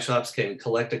 bike shops can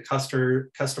collect a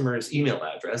customer's email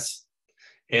address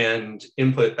and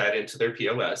input that into their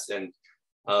POS. And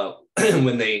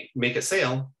when they make a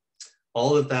sale,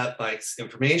 all of that bike's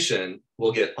information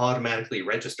will get automatically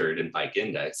registered in Bike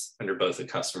Index under both the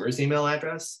customer's email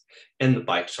address and the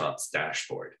bike shop's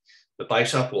dashboard. The bike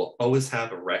shop will always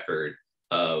have a record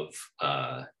of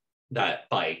that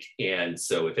bike. And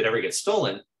so if it ever gets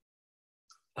stolen,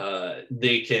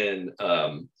 they can,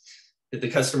 the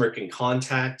customer can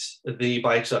contact the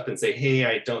bike shop and say, hey,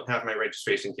 I don't have my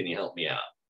registration, can you help me out?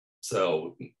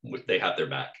 So they have their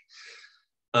back.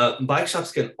 Bike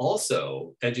shops can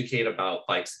also educate about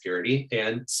bike security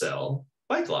and sell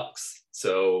bike locks,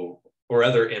 or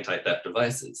other anti-theft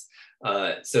devices.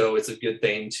 So it's a good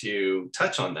thing to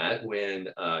touch on that when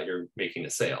you're making a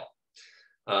sale.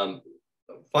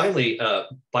 Finally,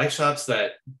 bike shops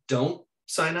that don't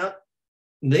sign up,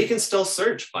 they can still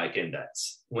search Bike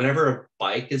Index whenever a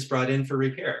bike is brought in for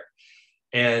repair.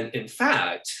 And in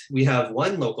fact, we have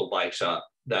one local bike shop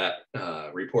that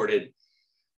reported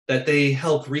that they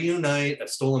help reunite a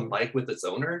stolen bike with its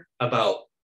owner about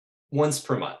once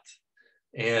per month.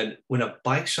 And when a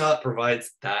bike shop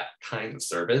provides that kind of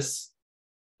service,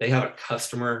 they have a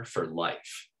customer for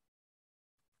life.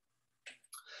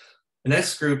 The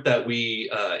next group that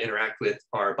we interact with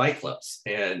are bike clubs.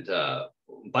 And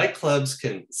bike clubs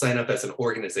can sign up as an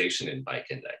organization in Bike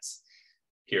Index.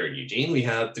 Here in Eugene, we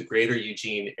have the Greater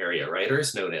Eugene Area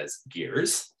Riders, known as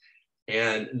GEARS.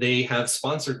 And they have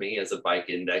sponsored me as a Bike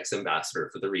Index ambassador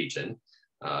for the region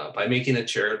by making a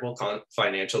charitable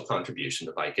financial contribution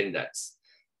to Bike Index.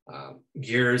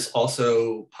 GEARS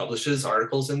also publishes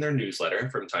articles in their newsletter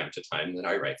from time to time that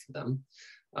I write for them.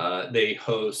 They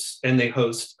host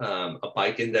a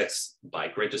Bike Index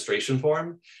bike registration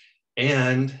form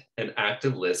and an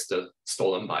active list of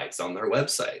stolen bikes on their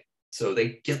website. So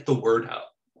they get the word out.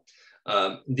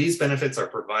 These benefits are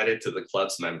provided to the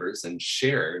club's members and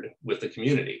shared with the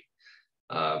community.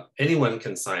 Anyone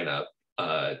can sign up,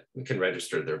 can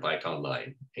register their bike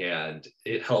online, and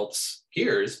it helps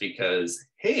GEARS because,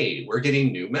 hey, we're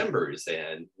getting new members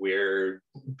and we're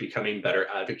becoming better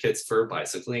advocates for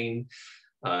bicycling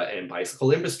and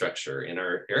bicycle infrastructure in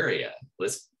our area.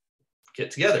 Let's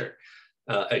get together.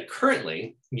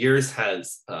 Currently, GEARS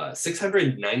has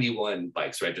 691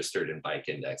 bikes registered in Bike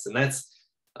Index, and that's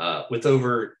with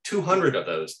over 200 of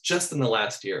those just in the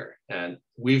last year. And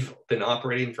we've been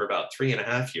operating for about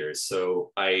 3.5 years.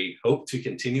 So I hope to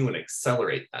continue and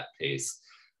accelerate that pace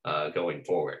going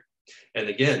forward. And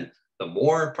again, the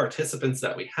more participants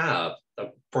that we have,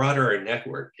 the broader our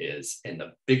network is and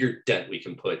the bigger dent we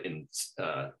can put in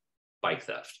bike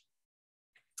theft.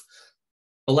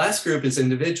 The last group is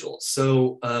individuals.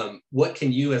 So what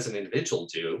can you as an individual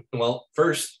do? Well,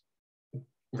 first,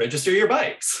 register your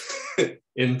bikes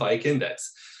in Bike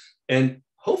Index, and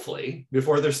hopefully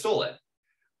before they're stolen.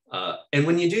 And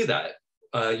when you do that,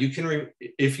 you can,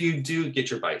 if you do get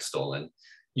your bike stolen,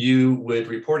 you would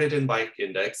report it in Bike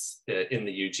Index in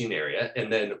the Eugene area.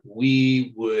 And then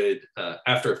we would,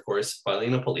 after of course,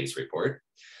 filing a police report,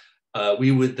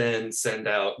 we would then send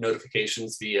out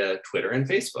notifications via Twitter and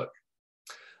Facebook.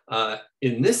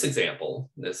 In this example,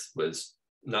 this was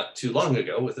not too long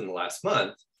ago, within the last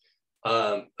month,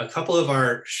 a couple of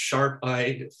our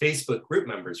sharp-eyed Facebook group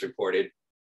members reported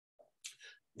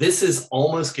this is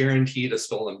almost guaranteed a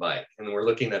stolen bike. And we're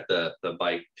looking at the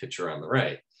bike picture on the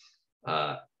right.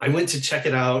 I went to check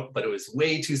it out, but it was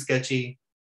way too sketchy.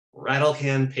 Rattle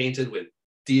can painted with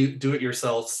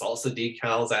do-it-yourself salsa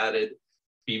decals added.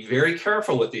 Be very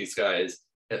careful with these guys.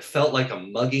 It felt like a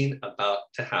mugging about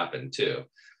to happen too.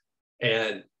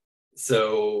 And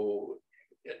so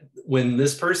when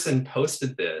this person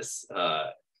posted this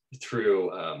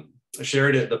through,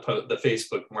 shared it, the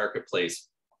Facebook Marketplace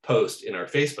post in our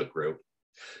Facebook group,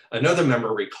 another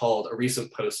member recalled a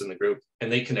recent post in the group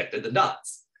and they connected the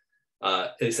dots.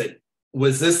 They said,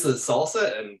 was this the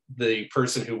salsa? And the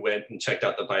person who went and checked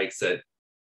out the bike said,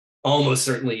 almost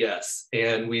certainly yes.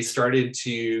 And we started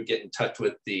to get in touch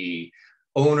with the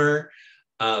owner.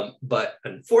 But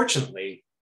unfortunately,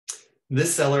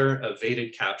 this seller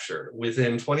evaded capture.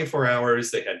 Within 24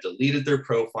 hours, they had deleted their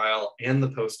profile and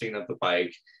the posting of the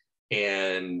bike.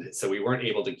 And so we weren't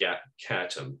able to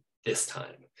catch them this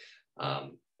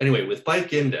time. Anyway, with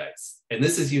Bike Index, and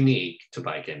this is unique to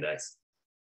Bike Index,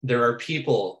 there are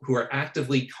people who are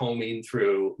actively combing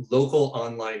through local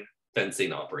online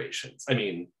fencing operations. I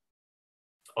mean,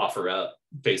 OfferUp,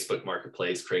 Facebook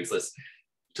Marketplace, Craigslist,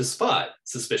 to spot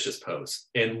suspicious posts.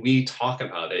 And we talk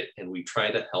about it and we try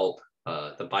to help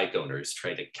the bike owners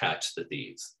try to catch the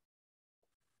thieves.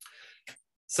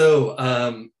 So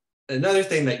another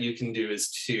thing that you can do is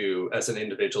to, as an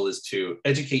individual, is to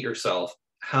educate yourself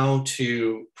how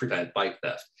to prevent bike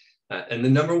theft. And the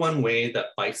number one way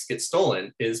that bikes get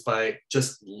stolen is by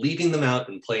just leaving them out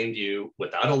in plain view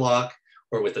without a lock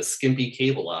or with a skimpy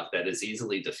cable lock that is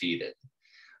easily defeated.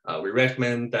 We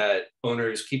recommend that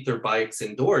owners keep their bikes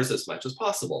indoors as much as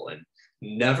possible and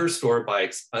never store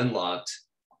bikes unlocked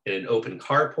in an open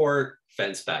carport,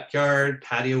 fenced backyard,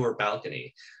 patio, or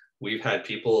balcony. We've had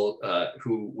people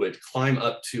who would climb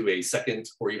up to a second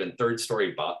or even third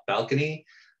story balcony,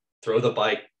 throw the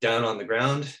bike down on the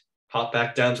ground, hop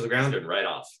back down to the ground and ride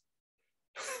off.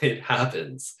 It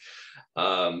happens.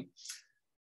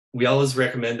 We always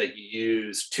recommend that you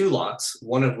use 2 locks,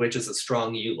 one of which is a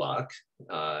strong U-lock.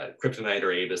 Kryptonite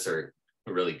or Avis are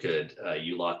really good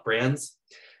U-lock brands.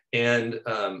 And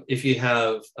if you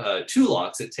have 2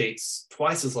 locks, it takes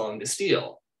twice as long to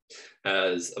steal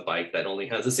as a bike that only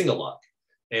has a single lock.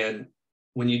 And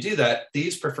when you do that,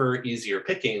 thieves prefer easier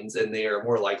pickings and they are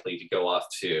more likely to go off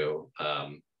to,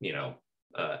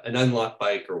 an unlocked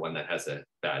bike or one that has a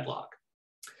bad lock.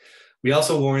 We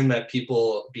also warn that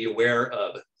people be aware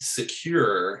of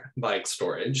secure bike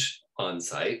storage on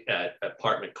site at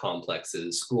apartment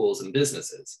complexes, schools, and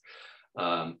businesses.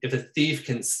 If a thief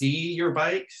can see your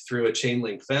bike through a chain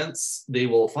link fence, they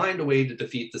will find a way to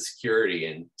defeat the security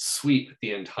and sweep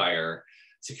the entire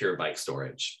secure bike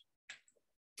storage.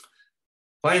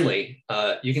 Finally,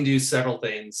 you can do several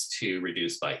things to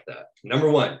reduce bike theft.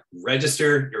 Number 1,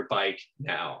 register your bike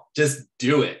now. Just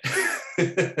do it.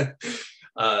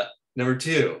 Number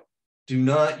 2, do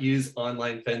not use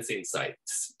online fencing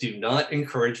sites. Do not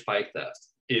encourage bike theft.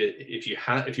 If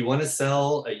you want to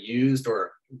sell a used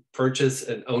or purchase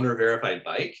an owner verified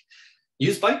bike,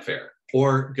 use Bike Fair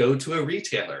or go to a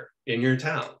retailer in your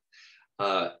town.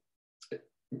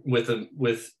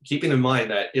 With keeping in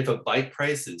mind that if a bike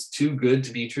price is too good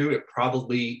to be true, it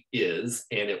probably is,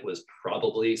 and it was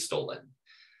probably stolen.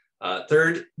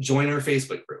 Third, join our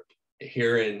Facebook group.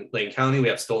 Here in Lane County, we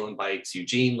have Stolen Bikes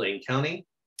Eugene, Lane County.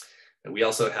 And we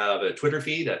also have a Twitter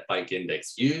feed at Bike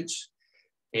Index Huge.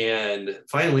 And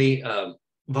finally,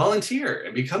 volunteer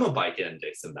and become a Bike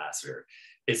Index ambassador.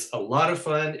 It's a lot of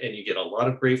fun and you get a lot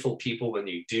of grateful people when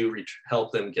you do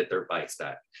help them get their bikes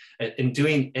back. And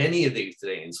doing any of these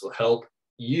things will help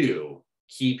you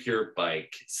keep your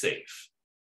bike safe.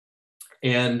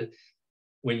 And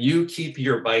when you keep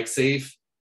your bike safe,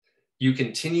 you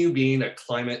continue being a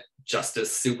climate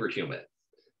justice superhuman.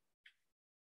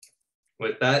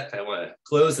 With that, I want to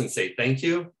close and say thank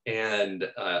you. And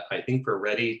I think we're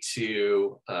ready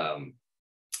to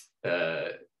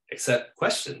accept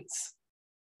questions.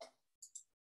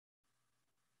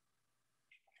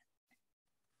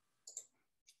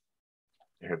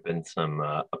 There have been some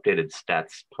updated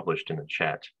stats published in the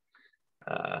chat.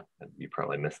 You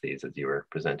probably missed these as you were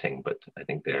presenting, but I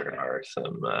think there are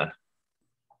some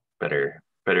better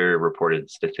reported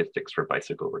statistics for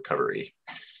bicycle recovery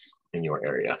in your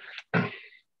area.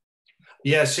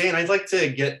 Yeah, Shane, I'd like to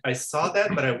get, I saw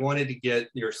that, but I wanted to get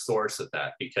your source of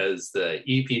that because the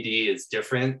EPD is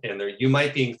different and there, you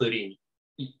might be including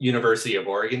University of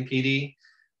Oregon PD.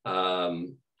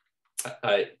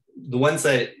 The ones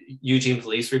that Eugene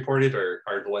Police reported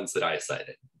are the ones that I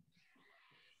cited.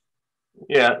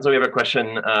 Yeah, so we have a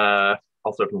question.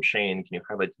 also from Shane, can you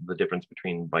highlight the difference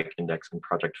between Bike Index and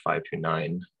Project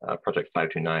 529? Project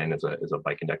 529 is a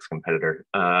Bike Index competitor.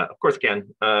 Of course, again,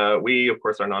 we, of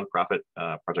course, are nonprofit.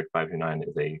 Project 529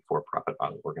 is a for-profit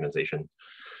organization.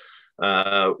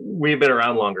 We've been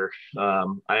around longer.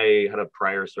 I had a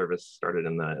prior service started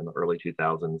in the early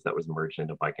 2000s that was merged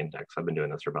into Bike Index. I've been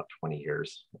doing this for about 20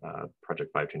 years.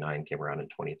 Project 529 came around in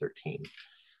 2013.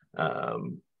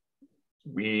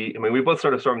 We both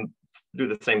sort of do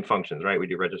the same functions, right? We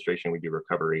do registration, we do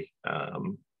recovery.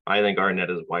 I think our net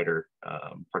is wider.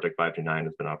 Project 529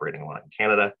 has been operating a lot in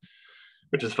Canada,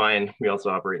 which is fine. We also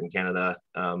operate in Canada.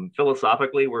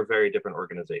 Philosophically, we're very different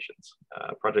organizations.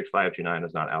 Project 529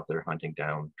 is not out there hunting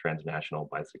down transnational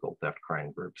bicycle theft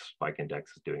crime groups. Bike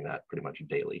Index is doing that pretty much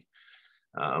daily.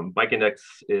 Bike Index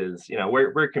is,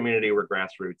 we're a community, we're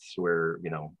grassroots, we're,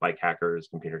 bike hackers,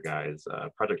 computer guys.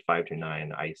 Project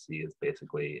 529 I see is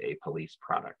basically a police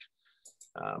product.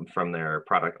 From their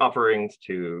product offerings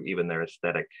to even their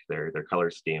aesthetic, their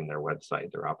color scheme, their website,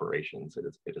 their operations.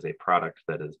 It is a product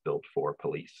that is built for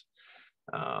police.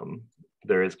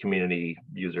 There is community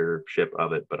usership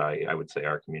of it, but I would say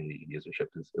our community usership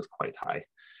is quite high.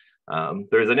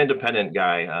 There's an independent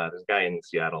guy, there's a guy in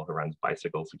Seattle who runs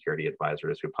Bicycle Security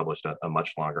Advisors who published a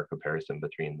much longer comparison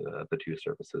between the two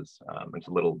services. It's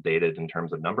a little dated in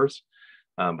terms of numbers.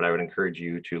 But I would encourage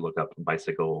you to look up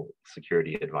Bicycle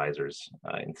Security Advisors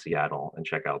in Seattle and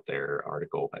check out their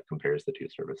article that compares the two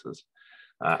services.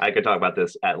 I could talk about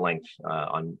this at length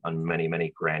on many,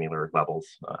 many granular levels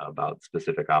about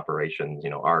specific operations.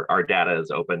 Our data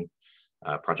is open.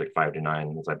 Project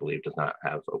 529, as I believe, does not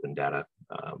have open data.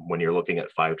 When you're looking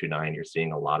at 529, you're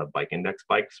seeing a lot of Bike Index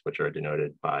bikes, which are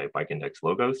denoted by Bike Index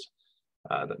logos.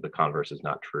 The converse is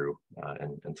not true,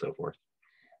 and so forth.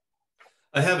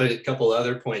 I have a couple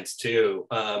other points too.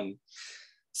 The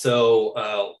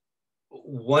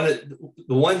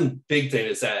one big thing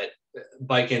is that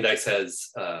Bike Index has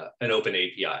an open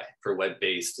API for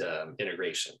web-based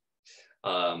integration.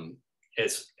 And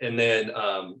then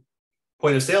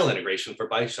point of sale integration for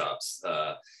bike shops.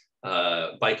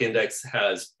 Bike Index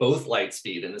has both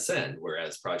Lightspeed and Ascend,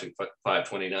 whereas Project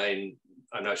 529,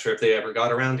 I'm not sure if they ever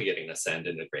got around to getting Ascend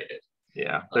integrated.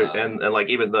 Yeah, and like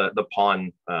even the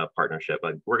pawn partnership,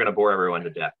 like we're going to bore everyone to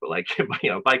death, but like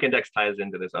Bike Index ties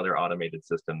into this other automated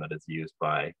system that is used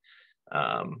by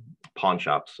pawn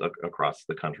shops across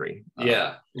the country.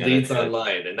 Leads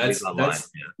online, and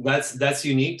that's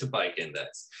unique to Bike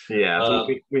Index. Yeah, so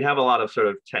we have a lot of sort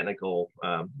of technical,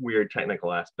 weird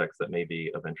technical aspects that may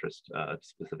be of interest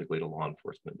specifically to law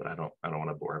enforcement, but I don't want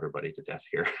to bore everybody to death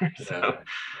here. So.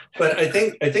 But I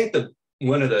think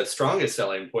one of the strongest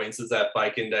selling points is that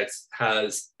Bike Index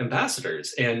has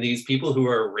ambassadors and these people who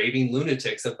are raving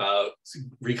lunatics about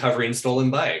recovering stolen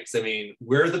bikes. I mean,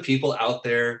 we're the people out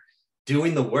there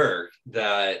doing the work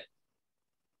that,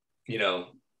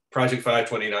 Project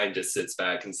 529 just sits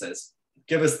back and says,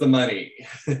 give us the money.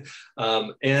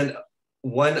 And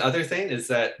one other thing is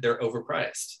that they're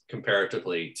overpriced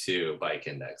comparatively to Bike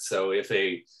Index. So if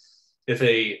a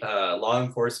law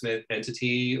enforcement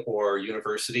entity or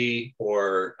university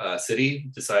or city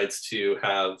decides to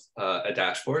have a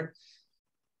dashboard,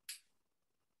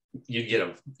 you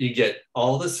get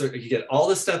all the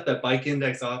stuff that Bike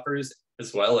Index offers,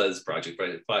 as well as Project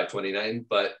 529,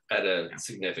 but at a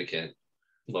significant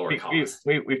lower cost.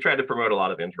 We've tried to promote a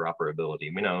lot of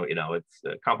interoperability. We know, it's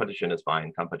competition is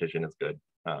fine, competition is good,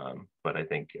 but I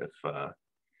think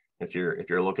if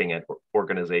you're looking at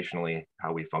organizationally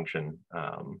how we function,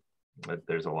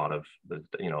 there's a lot of,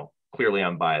 clearly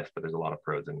I'm biased, but there's a lot of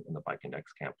pros in the Bike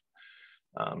Index camp.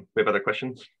 We have other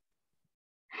questions?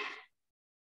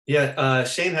 Yeah,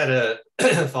 Shane had a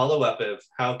follow-up of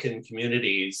how can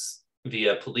communities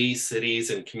via police, cities,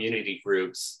 and community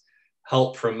groups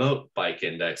help promote Bike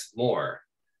Index more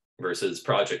versus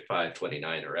Project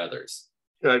 529 or others?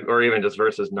 Or even just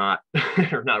versus not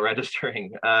or not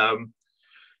registering.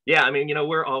 Yeah, I mean,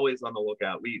 we're always on the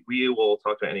lookout. We will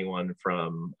talk to anyone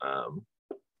from,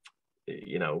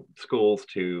 schools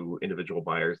to individual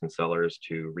buyers and sellers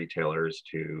to retailers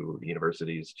to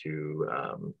universities to,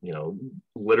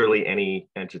 literally any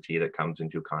entity that comes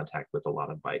into contact with a lot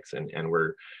of bikes. And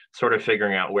we're sort of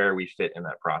figuring out where we fit in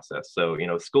that process. So,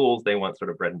 schools, they want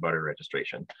sort of bread and butter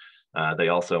registration. They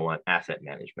also want asset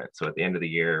management. So at the end of the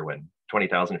year, when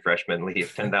 20,000 freshmen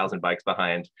leave 10,000 bikes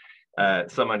behind,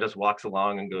 someone just walks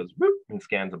along and goes whoop and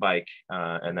scans a bike,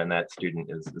 and then that student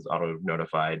is auto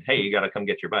notified, hey, you got to come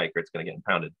get your bike or it's going to get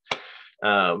impounded.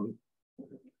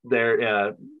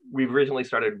 We've recently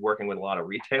started working with a lot of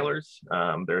retailers.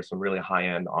 There are some really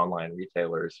high-end online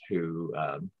retailers who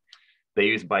they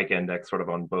use Bike Index sort of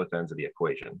on both ends of the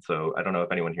equation. So I don't know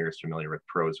if anyone here is familiar with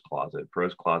Pros Closet.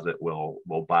 Pros Closet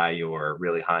will buy your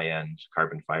really high-end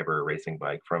carbon fiber racing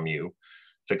bike from you,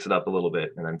 fix it up a little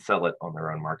bit, and then sell it on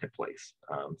their own marketplace.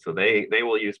 So they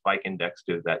will use Bike Index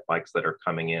to vet bikes that are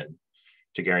coming in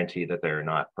to guarantee that they're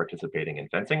not participating in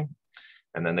fencing.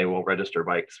 And then they will register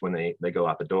bikes when they go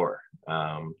out the door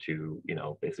to, you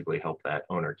know, basically help that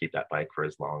owner keep that bike for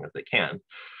as long as they can.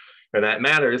 And that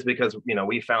matters because, you know,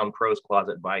 we found Pros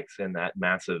Closet bikes in that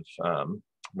massive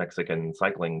Mexican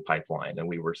cycling pipeline, and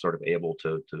we were sort of able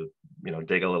to you know,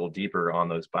 dig a little deeper on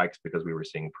those bikes because we were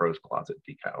seeing Pros Closet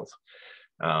decals.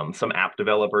 Some app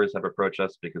developers have approached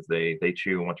us because they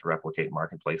too want to replicate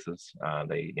marketplaces.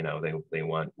 They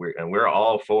want, we're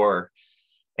all for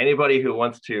anybody who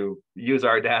wants to use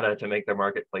our data to make their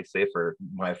marketplace safer.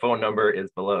 My phone number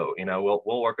is below. You know,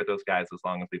 we'll work with those guys as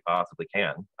long as we possibly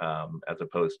can, as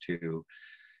opposed to,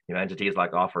 you know, entities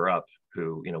like OfferUp,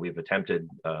 who, you know, we've attempted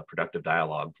productive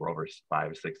dialogue for over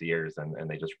 5 or 6 years, and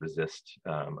they just resist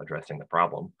addressing the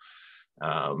problem.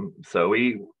 So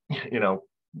we, you know,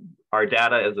 our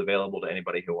data is available to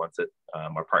anybody who wants it.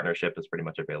 Our partnership is pretty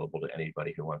much available to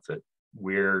anybody who wants it.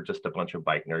 We're just a bunch of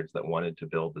bike nerds that wanted to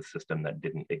build the system that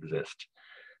didn't exist,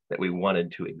 that we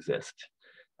wanted to exist.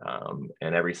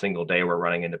 And every single day we're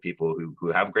running into people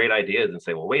who have great ideas and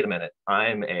say, well, wait a minute,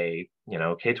 I'm a, you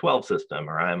know, K-12 system,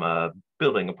 or I'm a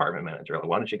building apartment manager.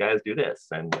 Why don't you guys do this?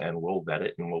 And we'll vet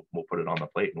it, and we'll put it on the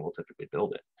plate, and we'll typically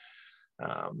build it.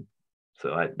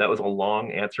 So that was a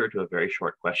long answer to a very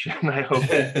short question. I hope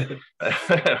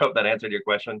that answered your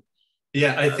question.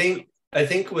 Yeah, I think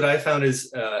what I found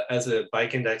is, as a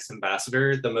Bike Index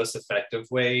ambassador, the most effective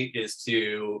way is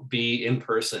to be in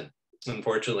person.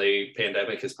 Unfortunately,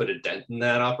 pandemic has put a dent in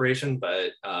that operation,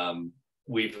 but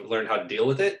we've learned how to deal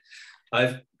with it.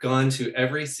 I've gone to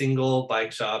every single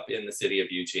bike shop in the city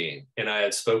of Eugene, and I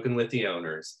have spoken with the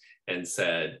owners and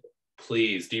said,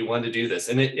 please, do you want to do this?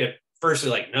 And if first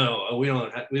they're like, no,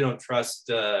 we don't trust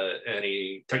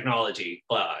any technology,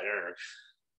 blah.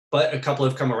 But a couple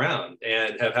have come around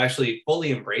and have actually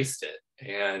fully embraced it.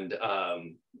 And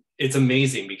it's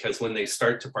amazing because when they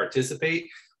start to participate,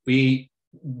 we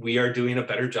are doing a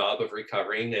better job of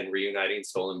recovering and reuniting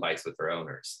stolen bikes with their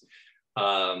owners.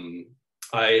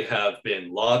 I have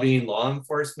been lobbying law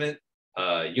enforcement,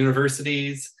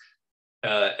 universities,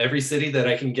 every city that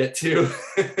I can get to.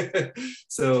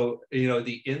 So, you know,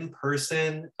 the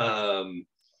in-person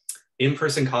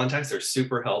contacts are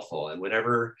super helpful. And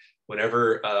whenever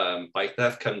bike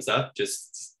theft comes up,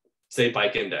 just say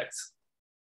Bike Index.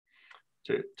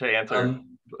 To answer,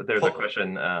 there's a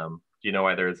question. Do you know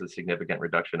why there is a significant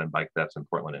reduction in bike thefts in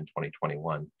Portland in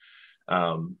 2021?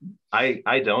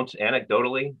 I don't.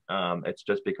 Anecdotally, it's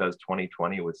just because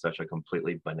 2020 was such a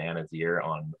completely bananas year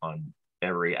on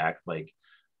every act. Like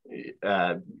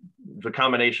the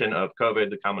combination of COVID,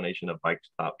 the combination of bike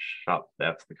shop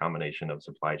thefts, the combination of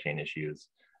supply chain issues.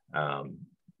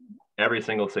 Every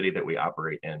single city that we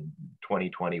operate in,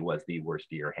 2020 was the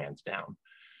worst year, hands down.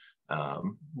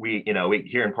 We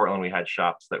here in Portland, we had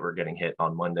shops that were getting hit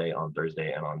on Monday, on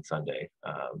Thursday, and on Sunday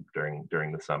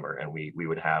during the summer, and we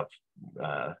would have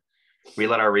we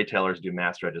let our retailers do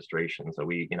mass registration. So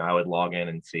I would log in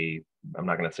and see, I'm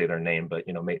not going to say their name, but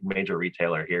major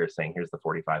retailer here saying, here's the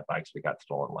 45 bikes we got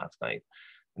stolen last night,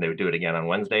 and they would do it again on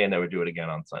Wednesday, and they would do it again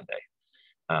on Sunday.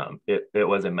 It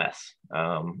was a mess.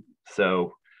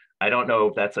 So I don't know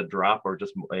if that's a drop or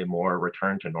just a more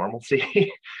return to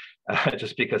normalcy.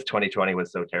 Just because 2020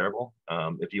 was so terrible.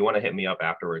 If you want to hit me up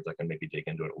afterwards, I can maybe dig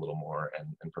into it a little more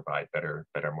and provide better,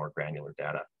 more granular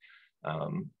data.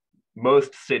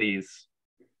 Most cities,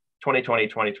 2020,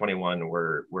 2021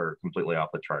 were completely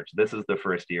off the charts. This is the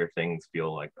first year things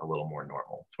feel like a little more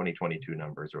normal. 2022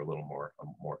 numbers are a little more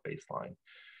baseline.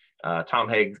 Tom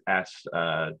Haig asked,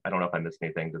 I don't know if I missed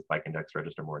anything, does Bike Index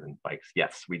register more than bikes?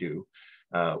 Yes, we do.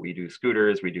 We do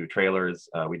scooters, we do trailers,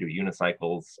 we do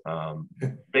unicycles.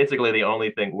 Basically, the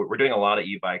only thing, we're doing a lot of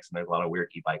e-bikes, and there's a lot of weird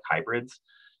e-bike hybrids.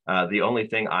 The only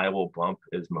thing I will bump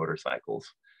is motorcycles.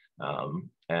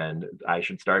 And I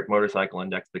should start Motorcycle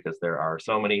Index because there are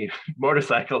so many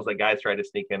motorcycles that guys try to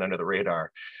sneak in under the radar.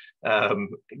 And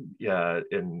gas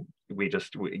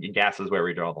is where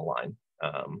we draw the line.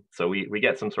 So we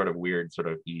get some sort of weird sort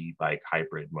of e-bike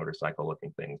hybrid motorcycle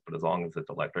looking things, but as long as it's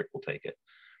electric, we'll take it.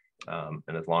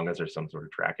 And as long as there's some sort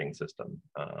of tracking system,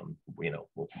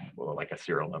 we'll like a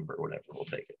serial number or whatever, we'll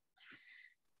take it.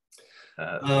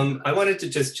 I wanted to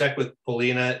just check with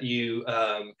Paulina. You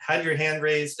had your hand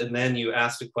raised and then you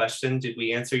asked a question. Did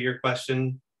we answer your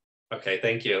question? Okay,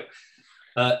 thank you.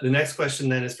 The next question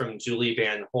then is from Julie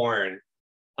Van Horn.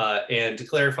 And to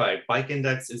clarify, Bike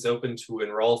Index is open to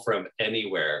enroll from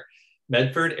anywhere.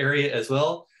 Medford area as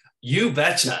well? You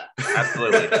betcha.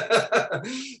 Absolutely.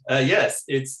 Yes,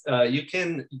 it's you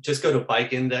can just go to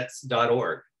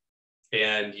bikeindex.org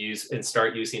and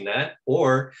start using that.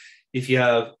 Or if you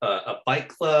have a bike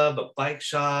club, a bike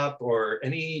shop, or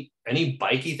any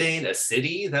bikey thing, a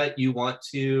city that you want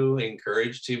to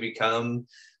encourage to become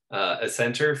a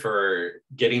center for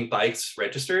getting bikes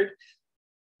registered,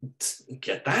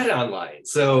 get that online.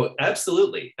 So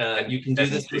absolutely, you can do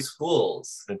this with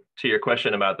schools. To your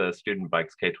question about the student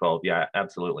bikes K-12, yeah,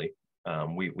 absolutely.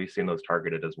 We've seen those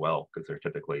targeted as well because they're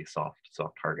typically soft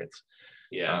targets.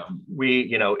 Yeah.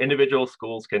 Individual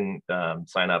schools can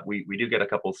sign up. We do get a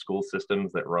couple of school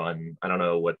systems that run. I don't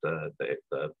know what the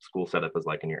school setup is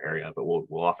like in your area, but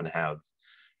we'll often have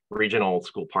regional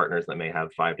school partners that may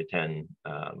have 5 to 10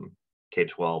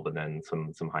 K-12 and then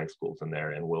some high schools in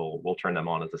there, and we'll turn them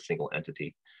on as a single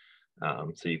entity.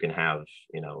 So you can have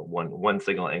one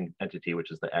single entity,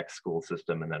 which is the X school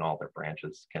system, and then all their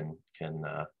branches can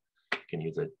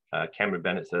use it. Cameron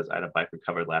Bennett says, I had a bike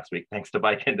recovered last week thanks to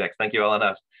Bike Index. Thank you all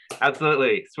enough.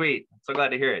 Absolutely. Sweet. So glad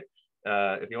to hear it.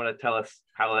 If you want to tell us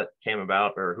how it came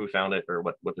about or who found it or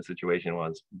what the situation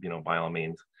was, by all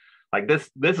means. Like this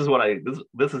is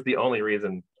this is the only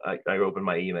reason I open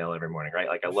my email every morning, right?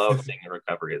 Like I love seeing the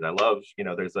recoveries. I love,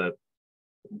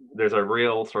 there's a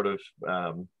real sort of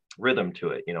rhythm to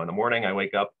it. In the morning I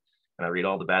wake up and I read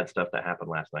all the bad stuff that happened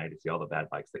last night. You see all the bad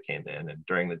bikes that came in, and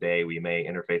during the day we may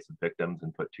interface with victims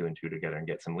and put 2 and 2 together and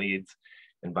get some leads.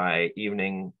 And by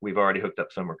evening we've already hooked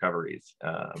up some recoveries,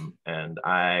 and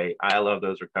I love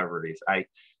those recoveries. I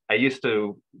used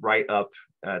to write up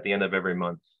at the end of every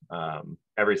month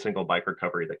every single bike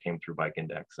recovery that came through Bike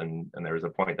Index, and there was a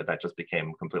point that just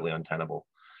became completely untenable.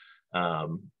 But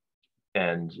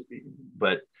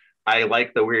I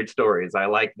like the weird stories. I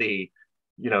like the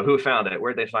who found it,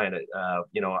 where'd they find it.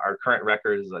 Our current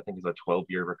record is, I think, is a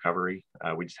 12-year recovery.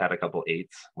 We just had a couple 8s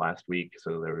last week,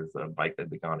 so there was a bike that had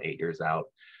been gone 8 years out.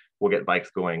 We'll get bikes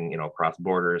going across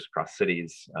borders, across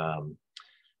cities.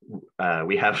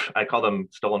 We have, I call them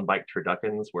stolen bike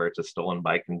turduckens, where it's a stolen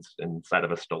bike inside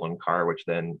of a stolen car, which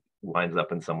then winds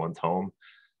up in someone's home.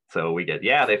 So we get,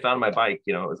 they found my bike.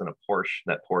 It was in a Porsche.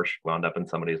 That Porsche wound up in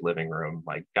somebody's living room.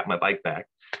 Like, got my bike back.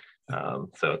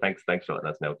 So thanks for letting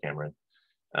us know, Cameron.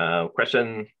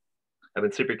 Question: I've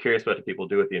been super curious what do people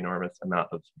do with the enormous amount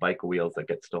of bike wheels that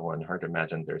get stolen. Hard to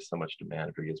imagine there's so much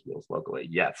demand for used wheels locally.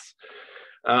 Yes.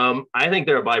 I think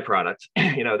they're a byproduct.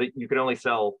 That you can only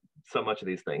sell so much of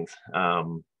these things.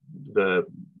 There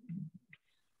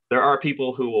are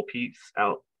people who will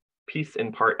piece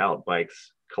and part out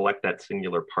bikes, collect that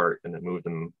singular part, and then move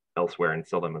them elsewhere and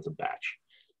sell them as a batch.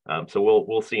 So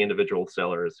we'll see individual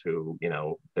sellers who,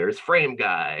 there's frame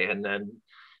guy, and then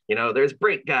there's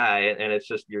brake guy, and it's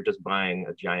just, you're just buying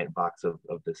a giant box of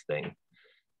this thing.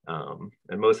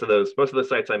 And most of the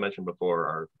sites I mentioned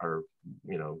before are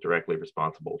directly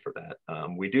responsible for that.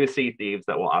 We do see thieves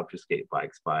that will obfuscate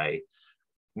bikes by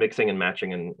mixing and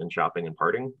matching and shopping and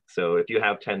parting. So if you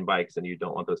have 10 bikes and you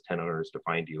don't want those 10 owners to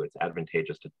find you, it's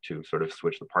advantageous to sort of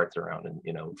switch the parts around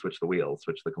and switch the wheels,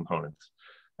 switch the components.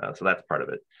 So that's part of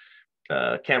it.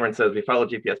 Cameron says, we follow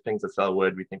GPS pings at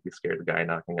Selwood. We think we scared the guy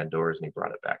knocking on doors, and he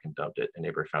brought it back and dumped it. A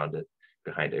neighbor found it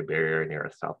behind a barrier near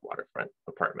a south waterfront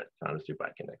apartment. Found us through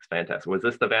Bike Index. Fantastic. Was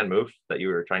this the Van Moof that you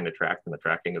were trying to track, and the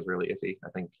tracking is really iffy? I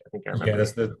think I remember.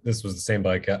 Yeah, this was the same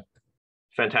bike. Yeah.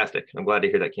 Fantastic. I'm glad to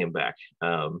hear that came back.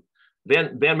 Van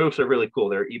Moofs are really cool.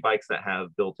 They're e-bikes that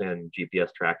have built-in GPS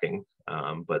tracking,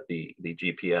 but the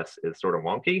GPS is sort of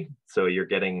wonky. So you're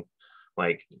getting,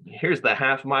 like, here's the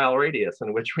half-mile radius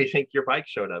in which we think your bike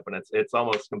showed up, and it's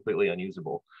almost completely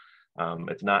unusable.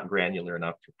 It's not granular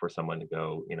enough for someone to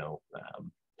go,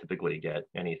 typically get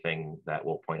anything that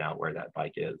will point out where that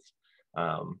bike is.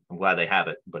 I'm glad they have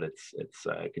it, but it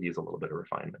could use a little bit of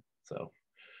refinement. So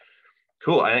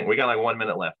cool. I think we got like 1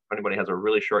 minute left. If anybody has a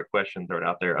really short question, throw it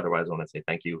out there. Otherwise, I want to say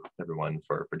thank you everyone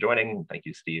for joining. Thank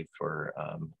you, Steve, for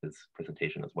his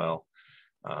presentation as well.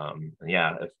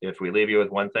 Yeah, if we leave you with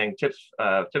one thing, tips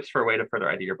for a way to further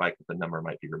ID your bike if the number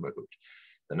might be removed.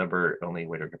 The number only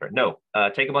way to compare. No,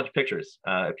 take a bunch of pictures.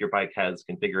 If your bike has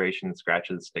configuration,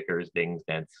 scratches, stickers, dings,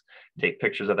 dents, take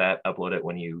pictures of that, upload it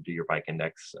when you do your Bike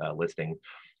Index listing.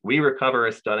 We recover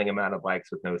a stunning amount of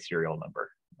bikes with no serial number.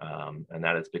 And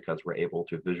that is because we're able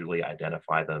to visually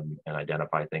identify them and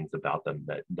identify things about them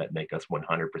that make us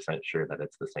 100% sure that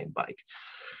it's the same bike.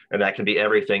 And that can be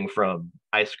everything from,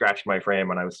 I scratched my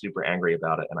frame and I was super angry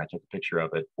about it and I took a picture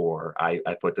of it, or I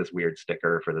put this weird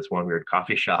sticker for this one weird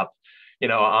coffee shop,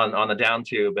 on the down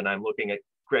tube, and I'm looking at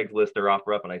Craigslist or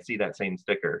OfferUp and I see that same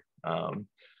sticker.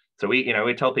 So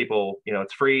we tell people,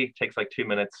 it's free, takes like 2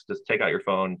 minutes, just take out your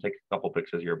phone, take a couple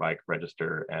pictures of your bike,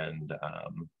 register, and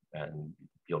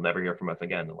you'll never hear from us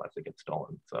again unless it gets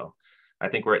stolen. So I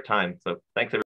think we're at time. So thanks, everybody.